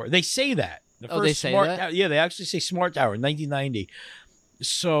tower. They say that. They say that? Yeah, they actually say smart tower in 1990.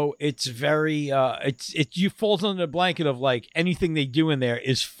 So it's very you falls under the blanket of like anything they do in there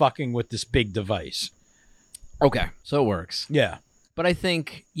is fucking with this big device. Okay, so it works. Yeah. But I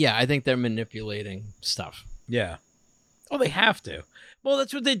think they're manipulating stuff. Yeah. Oh, they have to. Well,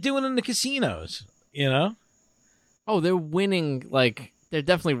 that's what they're doing in the casinos, you know? Oh, they're winning, like, they're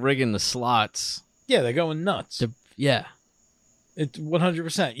definitely rigging the slots. Yeah, they're going nuts. Yeah. It's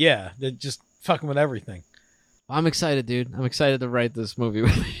 100%. Yeah, they're just fucking with everything. I'm excited, dude. I'm excited to write this movie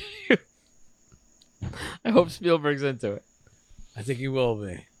with you. I hope Spielberg's into it. I think he will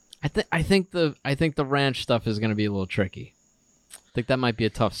be. I think the ranch stuff is going to be a little tricky. I think that might be a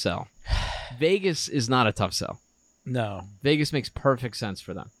tough sell. Vegas is not a tough sell. No. Vegas makes perfect sense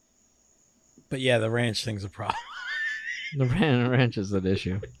for them. But yeah, the ranch thing's a problem. The ranch is an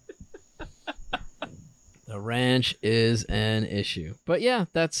issue. The ranch is an issue. But yeah,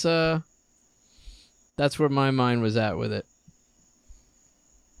 that's where my mind was at with it.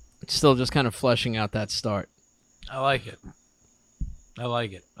 It's still just kind of fleshing out that start. I like it. I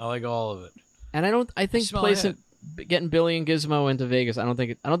like all of it. And I think getting Billy and Gizmo into Vegas, I don't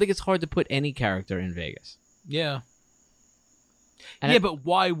think it's hard to put any character in Vegas. Yeah. And but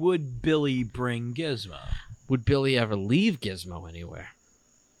why would Billy bring Gizmo? Would Billy ever leave Gizmo anywhere?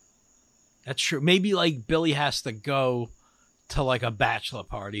 That's true. Maybe like Billy has to go to like a bachelor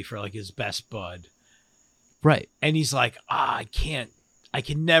party for like his best bud. Right. And he's like, I can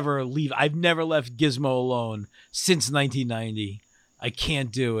never leave. I've never left Gizmo alone since 1990. I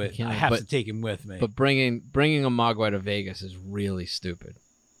can't do it. I have to take him with me. But bringing a Mogwai to Vegas is really stupid.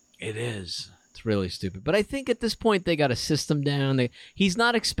 It is. It's really stupid. But I think at this point they got a system down. He's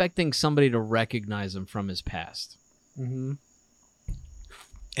not expecting somebody to recognize him from his past. Mm-hmm.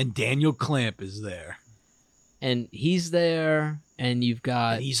 And Daniel Clamp is there. And he's there, and you've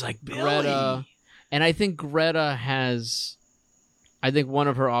got he's like Greta. Billy. And I think Greta has... I think one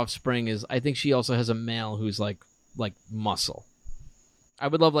of her offspring is... I think she also has a male who's like muscle. I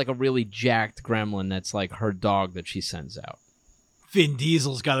would love like a really jacked gremlin that's like her dog that she sends out. Vin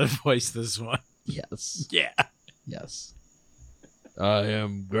Diesel's got to voice this one. Yes. Yeah. Yes. I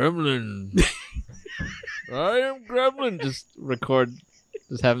am Gremlin. I am Gremlin. Just record.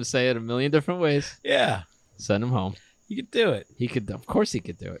 Just have him say it a million different ways. Yeah. Send him home. He could do it. He could. Of course he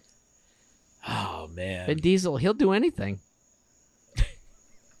could do it. Oh, man. Vin Diesel, he'll do anything.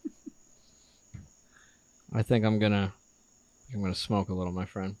 I think I'm gonna smoke a little, my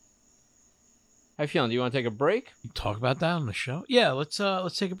friend. How you feeling? Do you want to take a break? Talk about that on the show? Yeah, let's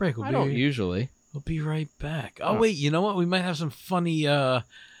take a break. I don't usually. We'll be right back. Oh, wait, you know what? We might have some funny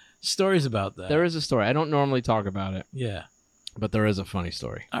stories about that. There is a story. I don't normally talk about it. Yeah. But there is a funny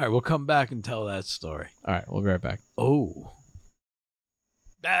story. All right, we'll come back and tell that story. All right, we'll be right back. Oh.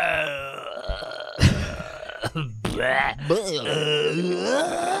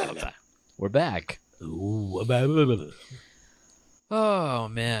 We're back. Ooh, Oh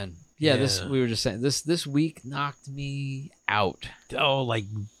man. Yeah, Yeah. we were just saying this week knocked me out. oh, like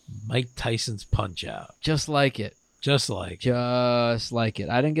Mike Tyson's Punch Out, Just like it. just like Just like it.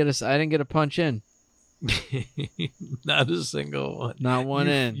 I didn't get a punch in. not a single one. Not one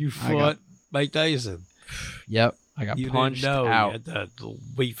in. You I got- fought Mike Tyson. Yep. I got You punched didn't know. out. You had to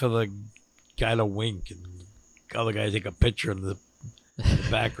wait for the guy to wink and the other guy take a picture in the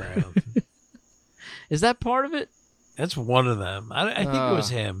background. Is that part of it? That's one of them. I think it was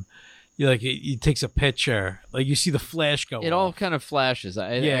him. You like he takes a picture, like you see the flash go. It all kind of flashes.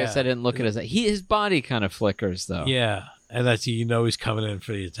 I guess I didn't look at it as that. His body kind of flickers though. Yeah, and that's he's coming in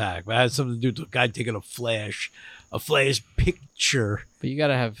for the attack. But it had something to do with the guy taking a flash picture. But you got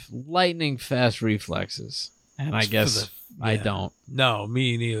to have lightning fast reflexes, and I guess I don't. No,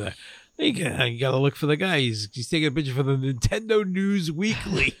 me neither. You got to look for the guy. He's taking a picture for the Nintendo News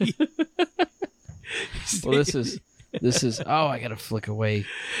Weekly. Well, this is. Oh, I got to flick away.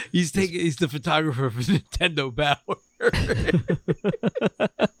 He's the photographer for Nintendo Power.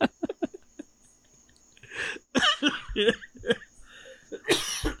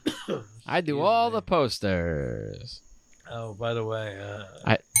 I do all the posters. Oh, by the way,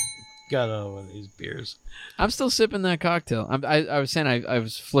 I got one of these beers. I'm still sipping that cocktail. I was saying I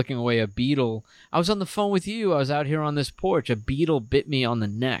was flicking away a beetle. I was on the phone with you. I was out here on this porch. A beetle bit me on the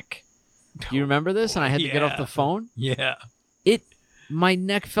neck. Do you remember this? And I had to get off the phone. Yeah. My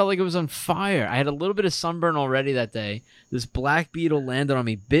neck felt like it was on fire. I had a little bit of sunburn already that day. This black beetle landed on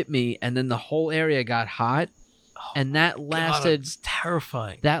me, bit me, and then the whole area got hot. And that lasted. God, it's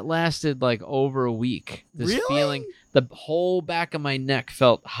terrifying. That lasted like over a week. This Really? feeling, the whole back of my neck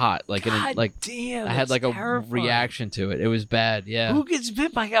felt hot. Like damn, I had like terrifying. a reaction to it. It was bad. Yeah, Who gets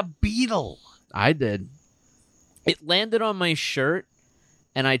bit by a beetle? I did. It landed on my shirt,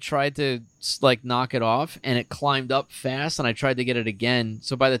 and I tried to like knock it off, and it climbed up fast, and I tried to get it again.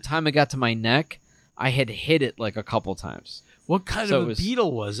 So by the time it got to my neck, I had hit it like a couple times. What kind of a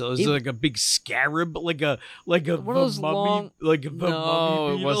beetle was it? Was it like a big scarab, like a one of those mummy, long? like a No,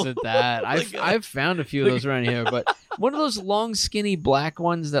 mummy it beetle? wasn't that. I've found a few of those around here, but one of those long, skinny black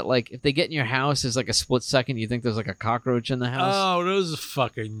ones that like if they get in your house is like a split second you think there's like a cockroach in the house. Oh, those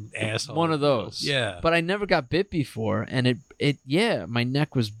fucking assholes. One of those. Yeah. But I never got bit before, and my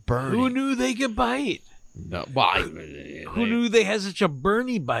neck was burning. Who knew they could bite? No, Who knew they had such a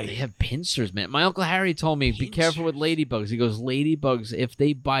burny bite? They have pincers, man. My Uncle Harry told me, be careful with ladybugs. He goes, ladybugs, if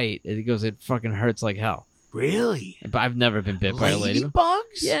they bite, he goes, it fucking hurts like hell. Really? But I've never been bit by a ladybug.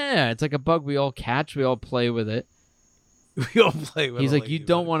 Ladybugs? Yeah, it's like a bug we all catch. We all play with it. We all play with He's a like, you ladybug.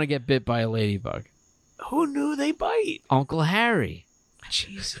 don't want to get bit by a ladybug. Who knew they bite? Uncle Harry.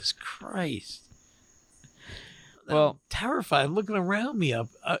 Jesus Christ. Well, I'm terrified. I'm looking around me up.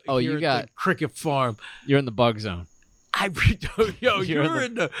 Oh, here you at got- the cricket farm. you're in the bug zone. You're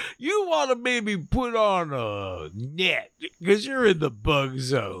in the. You want to maybe put on a net because you're in the bug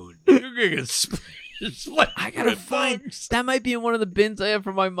zone. You're gonna get split. I gotta find. That might be in one of the bins I have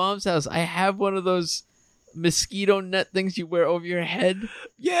from my mom's house. I have one of those mosquito net things you wear over your head.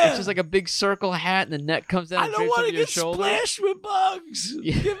 Yeah, It's just like a big circle hat, and the net comes down I and don't drapes want over to your get shoulder. splashed with bugs.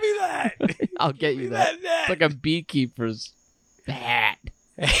 Yeah. Give me that. I'll get Give you me that. net. It's like a beekeeper's hat.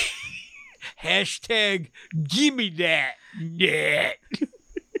 Hashtag gimme that net.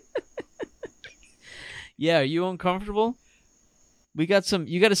 Yeah, are you uncomfortable? We got some.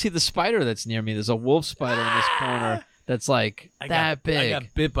 You got to see the spider that's near me. There's a wolf spider in this corner that's like big. I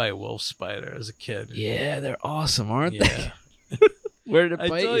got bit by a wolf spider as a kid. Yeah, they're awesome, aren't Yeah. they? Where did it I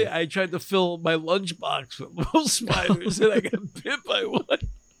bite tell you? you, I tried to fill my lunchbox with wolf spiders, and I got bit by one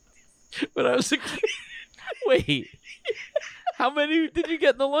when I was a kid. Wait, how many did you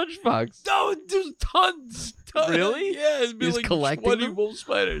get in the lunchbox? No, there's tons. Really? Yeah, it'd be You're just like collecting 20 them? wolf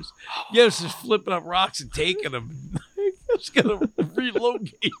spiders. Yeah, I was just flipping up rocks and taking them. I was going to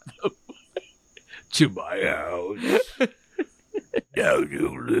relocate them to my house. Now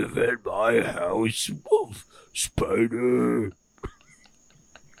you live at my house, wolf spider.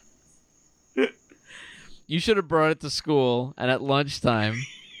 You should have brought it to school, and at lunchtime,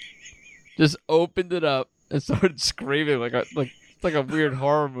 just opened it up and started screaming like a weird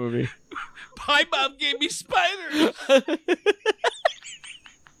horror movie. My mom gave me spiders.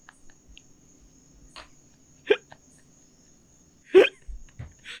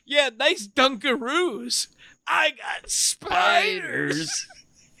 Yeah, nice Dunkaroos. I got spiders.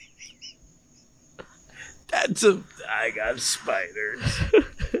 I got spiders.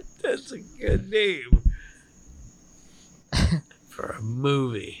 That's a good name for a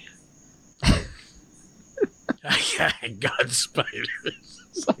movie. I got spiders.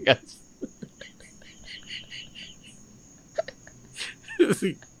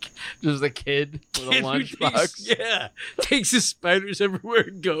 Just a kid with a lunchbox. Yeah. Takes his spiders everywhere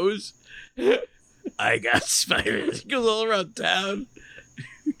it goes. I got spiders. He goes all around town.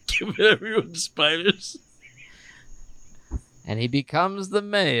 Giving everyone spiders. And he becomes the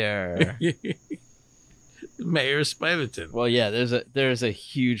mayor. Mayor of Spiderton. Well, yeah, there's a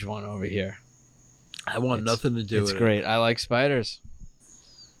huge one over here. I want nothing to do with it. It's great. I like spiders.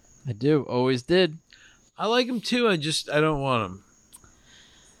 I do. Always did. I like them too. I don't want them.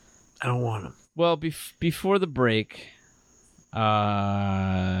 I don't want them. Well, before the break,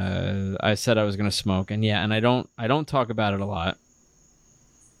 I said I was going to smoke, and I don't talk about it a lot.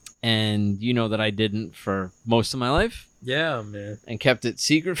 And you know that I didn't for most of my life. Yeah, man. And kept it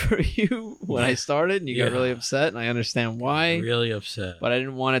secret for you when I started, and you got really upset, and I understand why. Really upset. But I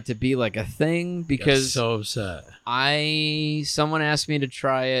didn't want it to be like a thing because so upset. Someone asked me to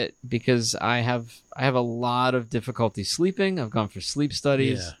try it because I have a lot of difficulty sleeping. I've gone for sleep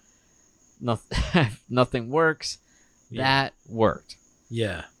studies. Yeah. Nothing works. Yeah. That worked.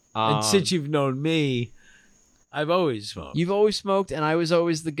 Yeah. And since you've known me, I've always smoked. You've always smoked, and I was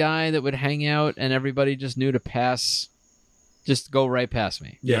always the guy that would hang out, and everybody just knew to just go right past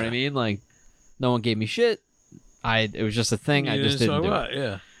me. You know what I mean? Like, no one gave me shit. It was just a thing. I just didn't do it.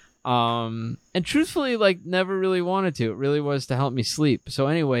 Yeah. And truthfully, like, never really wanted to. It really was to help me sleep. So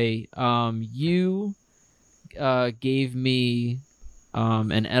anyway, you gave me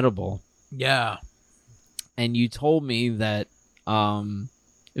an edible. Yeah. And you told me that it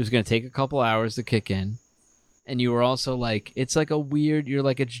was going to take a couple hours to kick in. And you were also like, it's like you're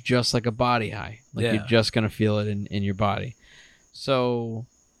like, it's just like a body high. Like, you're just going to feel it in your body. So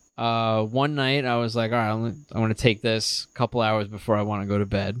one night I was like, all right, I want to take this a couple hours before I want to go to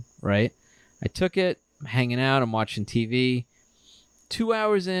bed, right? I took it, I'm hanging out, I'm watching TV. 2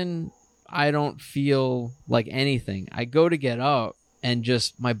 hours in, I don't feel like anything. I go to get up, and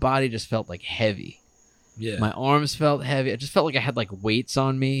my body just felt like heavy. Yeah. My arms felt heavy. I just felt like I had like weights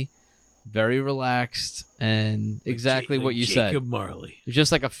on me. Very relaxed, and exactly what you said. Jacob Marley. It was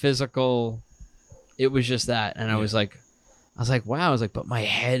just like a physical. It was just that, and I was like, wow. I was like, but my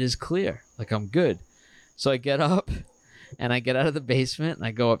head is clear. Like, I'm good. So I get up, and I get out of the basement, and I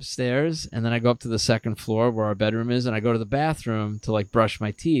go upstairs, and then I go up to the second floor where our bedroom is, and I go to the bathroom to like brush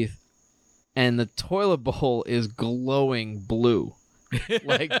my teeth, and the toilet bowl is glowing blue.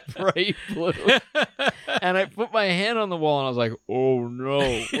 Like bright blue. And I put my hand on the wall, and I was like, oh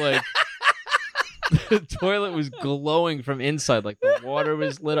no. Like, the toilet was glowing from inside. Like, the water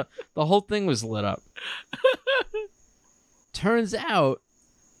was lit up. The whole thing was lit up. Turns out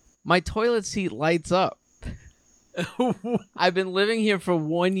my toilet seat lights up. I've been living here for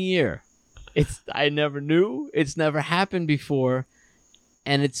 1 year. I never knew. It's never happened before.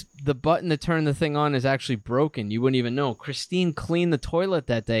 And it's the button to turn the thing on is actually broken. You wouldn't even know. Christine cleaned the toilet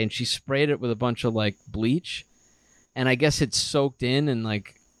that day, and she sprayed it with a bunch of like bleach. And I guess it soaked in, and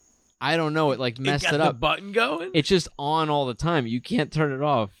like, I don't know, it like messed it up. The button going? It's just on all the time. You can't turn it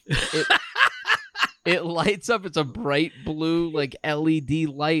off. It lights up. It's a bright blue like LED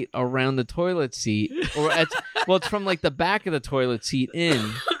light around the toilet seat, it's from like the back of the toilet seat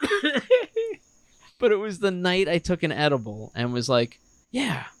in. But it was the night I took an edible and was like,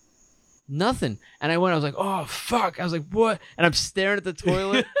 yeah, nothing. And I was like, oh, fuck. I was like, what? And I'm staring at the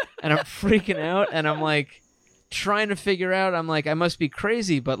toilet, and I'm freaking out, and I'm like trying to figure out. I'm like, I must be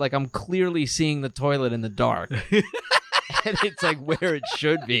crazy, but like I'm clearly seeing the toilet in the dark. And it's like where it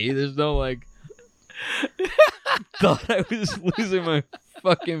should be. There's no like, thought I was losing my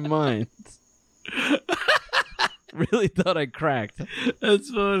fucking mind. Really thought I cracked. That's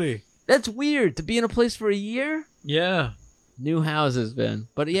funny. That's weird to be in a place for a year. Yeah. New houses, Ben.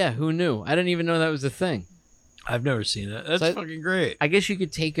 But yeah, who knew? I didn't even know that was a thing. I've never seen that. That's fucking great. I guess you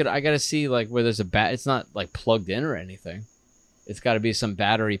could take it. I got to see like where there's a it's not like plugged in or anything. It's got to be some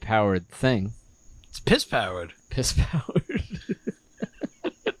battery powered thing. It's piss powered. Piss powered.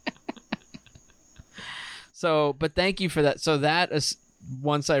 So, but thank you for that. So that is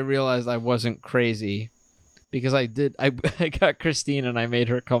once I realized I wasn't crazy because I got Christine and I made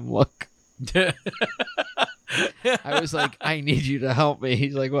her come look. I was like, I need you to help me.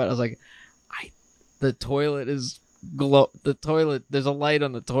 He's like, what? I was like, the toilet is the toilet, there's a light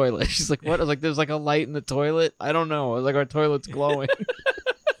on the toilet. She's like, what? I was like, there's like a light in the toilet? I don't know. I was like, our toilet's glowing.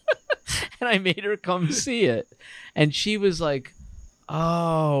 And I made her come see it. And she was like,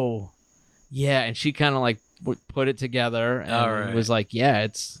 oh, yeah. And she kind of like put it together and was like, yeah,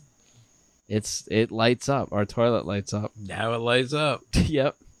 it lights up. Our toilet lights up. Now it lights up.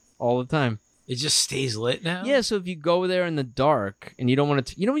 Yep. All the time. It just stays lit now? Yeah, so if you go there in the dark and you don't want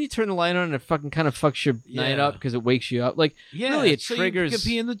to, when you turn the light on and it fucking kind of fucks your night up because it wakes you up. Like, really, it triggers. You can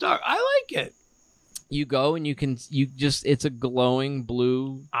be in the dark. I like it. You go and it's a glowing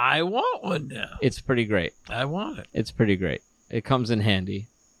blue. I want one now. It's pretty great. I want it. It's pretty great. It comes in handy.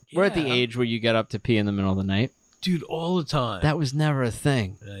 Yeah. We're at the age where you get up to pee in the middle of the night. Dude, all the time. That was never a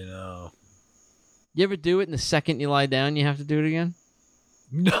thing. I know. You ever do it and the second you lie down, you have to do it again?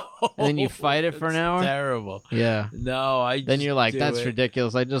 No. And then you fight it for an hour? Terrible. Yeah. No, then you're like, that's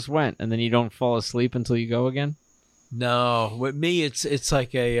ridiculous. I just went. And then you don't fall asleep until you go again? No. With me, it's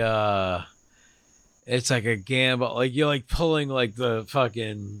like a gamble. Like, you're like pulling like the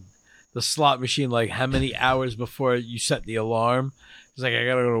slot machine, like how many hours before you set the alarm. It's like, I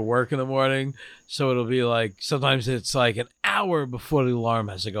gotta go to work in the morning. So it'll be like, sometimes it's like an hour before the alarm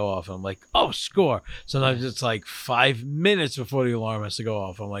has to go off. I'm like, oh, score. Sometimes it's like 5 minutes before the alarm has to go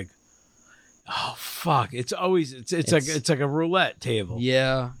off. I'm like, oh, fuck. It's always, it's like a roulette table.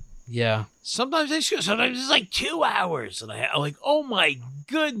 Yeah. Yeah. Sometimes it's like 2 hours. And I'm like, oh my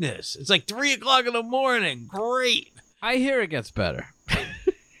goodness. It's like 3 o'clock in the morning. Great. I hear it gets better.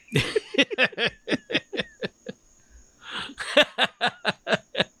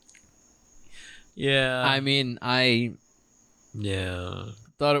 Yeah. I mean, I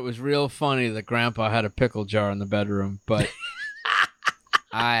thought it was real funny that Grandpa had a pickle jar in the bedroom, but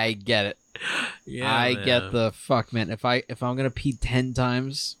I get it. Yeah, I get the fuck, man. If I'm gonna pee 10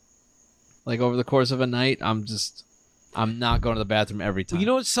 times, like over the course of a night, I'm not going to the bathroom every time. Well, you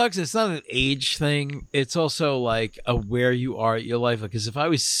know what sucks? It's not an age thing. It's also like a where you are at your life. Because if I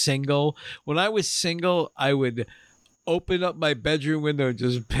was single, when I was single, I would open up my bedroom window and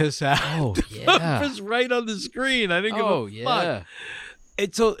just piss out. Oh yeah, piss right on the screen. I didn't give a fuck.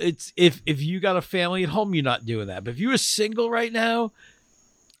 It's if you got a family at home, you're not doing that. But if you were single right now,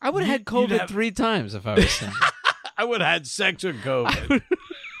 I would have had COVID 3 times if I was single. I would have had sex with COVID.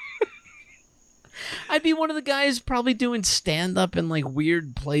 I'd be one of the guys probably doing stand-up in like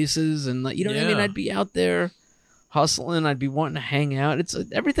weird places, and like, you know what I mean? I'd be out there hustling. I'd be wanting to hang out. It's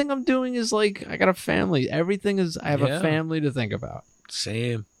everything I'm doing is like, I got a family. Everything is, I have a family to think about.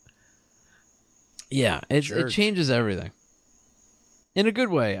 Same. Yeah, it changes everything in a good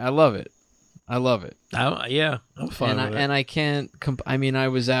way. I love it. I'm fine with it. And I can't. I mean, I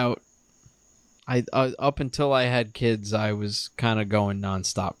was out. Up until I had kids, I was kind of going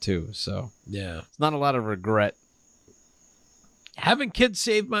nonstop too. So yeah, it's not a lot of regret. Having kids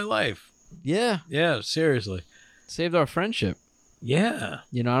saved my life. Yeah. Seriously, saved our friendship. Yeah.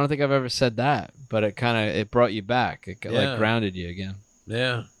 I don't think I've ever said that, but it brought you back. It like grounded you again.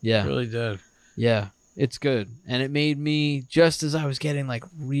 Yeah. Yeah. It really did. Yeah. It's good. And it made me, just as I was getting like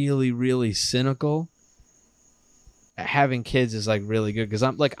really, really cynical, having kids is like really good because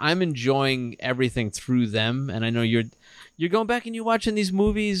I'm enjoying everything through them. And I know you're going back and you're watching these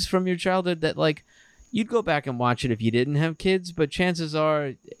movies from your childhood that like you'd go back and watch it if you didn't have kids, but chances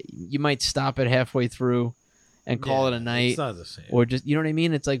are you might stop it halfway through and call it a night. It's not the same. Or just, you know what I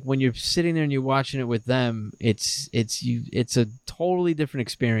mean? It's like when you're sitting there and you're watching it with them, it's a totally different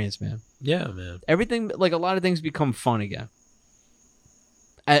experience, man. Yeah, man. Everything, like a lot of things become fun again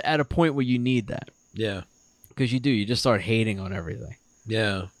at a point where you need that. Yeah. Because you just start hating on everything.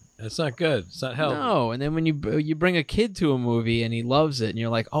 Yeah. That's not good. It's not healthy. No, and then when you bring a kid to a movie and he loves it and you're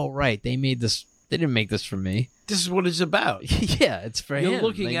like, oh, right, they didn't make this for me. This is what it's about. Yeah, it's for him. You're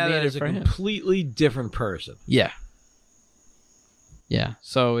looking at it as a completely different person. Yeah. Yeah.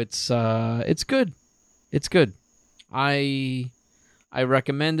 So it's good. It's good. I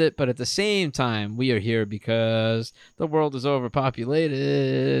recommend it, but at the same time, we are here because the world is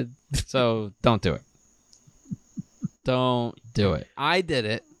overpopulated. So don't do it. Don't do it. I did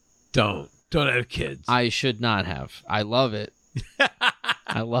it. Don't have kids. I should not have. I love it.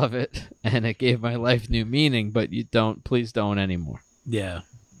 I love it, and it gave my life new meaning, but please don't anymore. Yeah.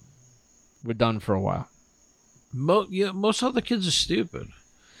 We're done for a while. Most other kids are stupid.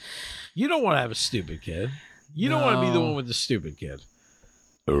 You don't want to have a stupid kid. You don't want to be the one with the stupid kid.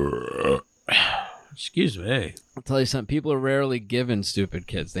 Excuse me. I'll tell you something. People are rarely given stupid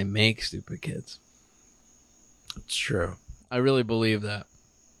kids. They make stupid kids. It's true. I really believe that.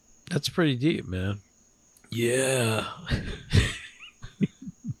 That's pretty deep, man. Yeah.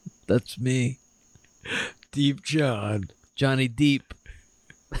 That's me. Deep John. Johnny Deep.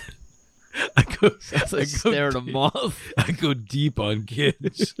 I stare at a moth. I go deep on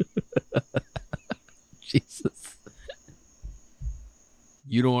kids. Jesus.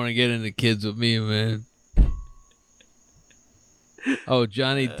 You don't want to get into kids with me, man. Oh,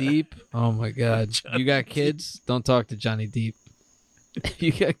 Johnny Deep? Oh, my God. You got kids? Don't talk to Johnny Deep. If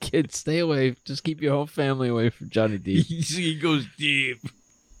you got kids, stay away. Just keep your whole family away from Johnny Deep. He goes deep.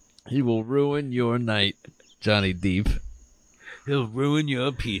 He will ruin your night, Johnny Deep. He'll ruin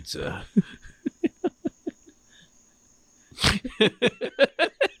your pizza.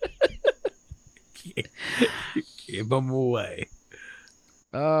 Keep him away.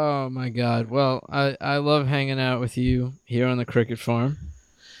 Oh, my God. Well, I love hanging out with you here on the Cricket Farm.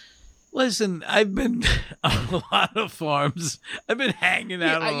 Listen, I've been on a lot of farms. I've been hanging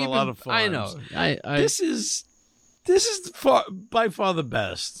out on a lot of farms. I know. This is by far the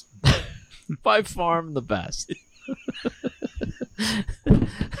best. By farm, the best.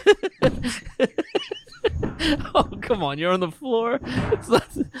 Oh, come on. You're on the floor. It's not...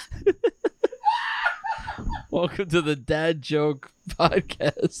 Welcome to the Dad Joke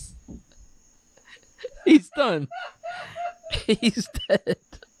Podcast. He's done. He's dead.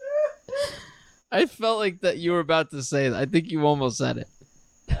 I felt like that you were about to say that. I think you almost said it.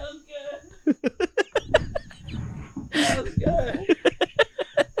 That was good. That was good.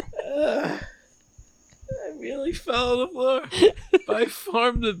 I really fell on the floor. By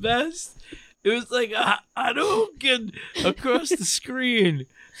far the best. It was like a Hadouken across the screen.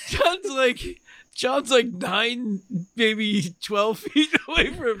 John's like 9, maybe 12 feet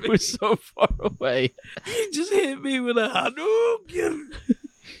away from me. We're so far away. He just hit me with a Hadouken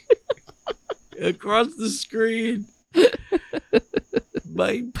across the screen.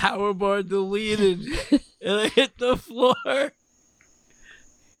 My power bar deleted, and I hit the floor.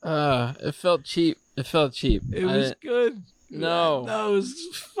 It felt cheap. It was good. No. No, it was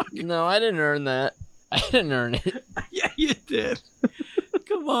fucking... No, I didn't earn that. I didn't earn it. Yeah, you did.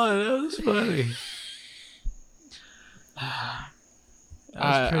 Come on, that was funny. That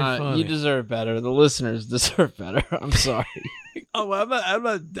was pretty funny. You deserve better. The listeners deserve better. I'm sorry. Oh, I'm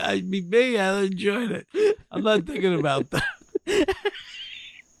not. I mean, me, I enjoyed it. I'm not thinking about that.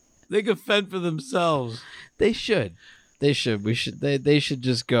 They can fend for themselves. They should. They should. They should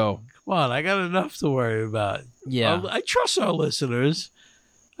just go. Come on, I got enough to worry about. Yeah. I trust our listeners.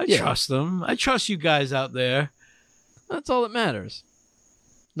 I trust them. I trust you guys out there. That's all that matters.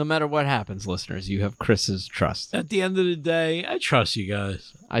 No matter what happens, listeners, you have Chris's trust. At the end of the day, I trust you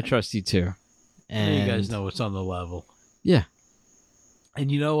guys. I trust you too. And you guys know what's on the level. Yeah. And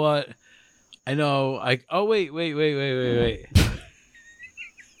you know what? I know. Oh, wait.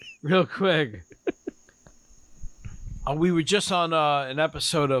 Real quick. We were just on an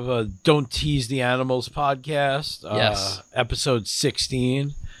episode of Don't Tease the Animals podcast. Yes. Episode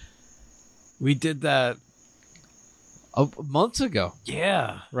 16. We did that months ago.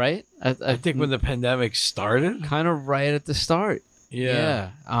 Yeah. Right? I think when the pandemic started. Kind of right at the start.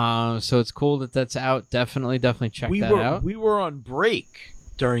 Yeah. So it's cool that that's out. Definitely check that out. We were on break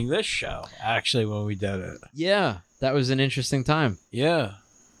during this show, actually, when we did it. Yeah. That was an interesting time. Yeah.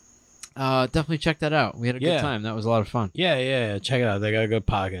 Definitely check that out. We had a good time. That was a lot of fun. Yeah. Check it out. They got a good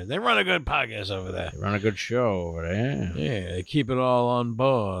podcast. They run a good podcast over there. They run a good show over there. Yeah, they keep it all on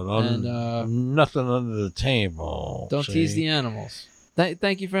board. And nothing under the table. Don't tease the animals.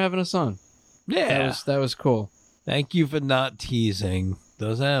 Thank you for having us on. Yeah. That was cool. Thank you for not teasing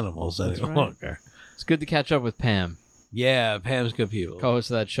those animals any longer. Right. It's good to catch up with Pam. Yeah, Pam's good people.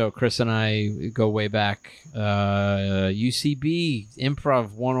 Co-host of that show. Chris and I go way back. UCB,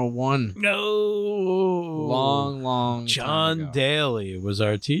 Improv 101. No. Long John time ago. Daly was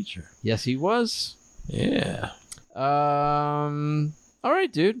our teacher. Yes, he was. Yeah. All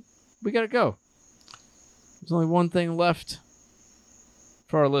right, dude. We got to go. There's only one thing left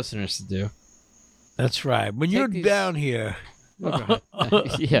for our listeners to do. That's right. When you're down here. Yeah.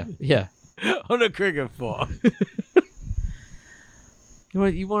 On a cricket farm.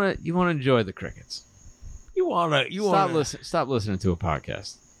 You want to enjoy the crickets. Stop listening to a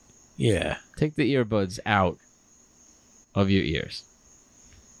podcast. Yeah. Take the earbuds out of your ears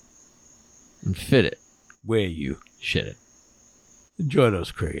and fit it where you shit it. Enjoy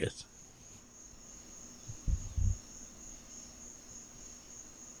those crickets.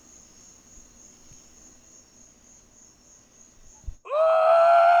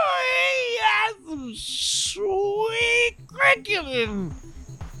 Sweet cricketing.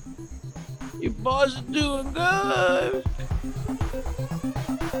 You boys are doing good.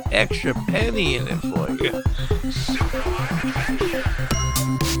 Extra penny in it for you.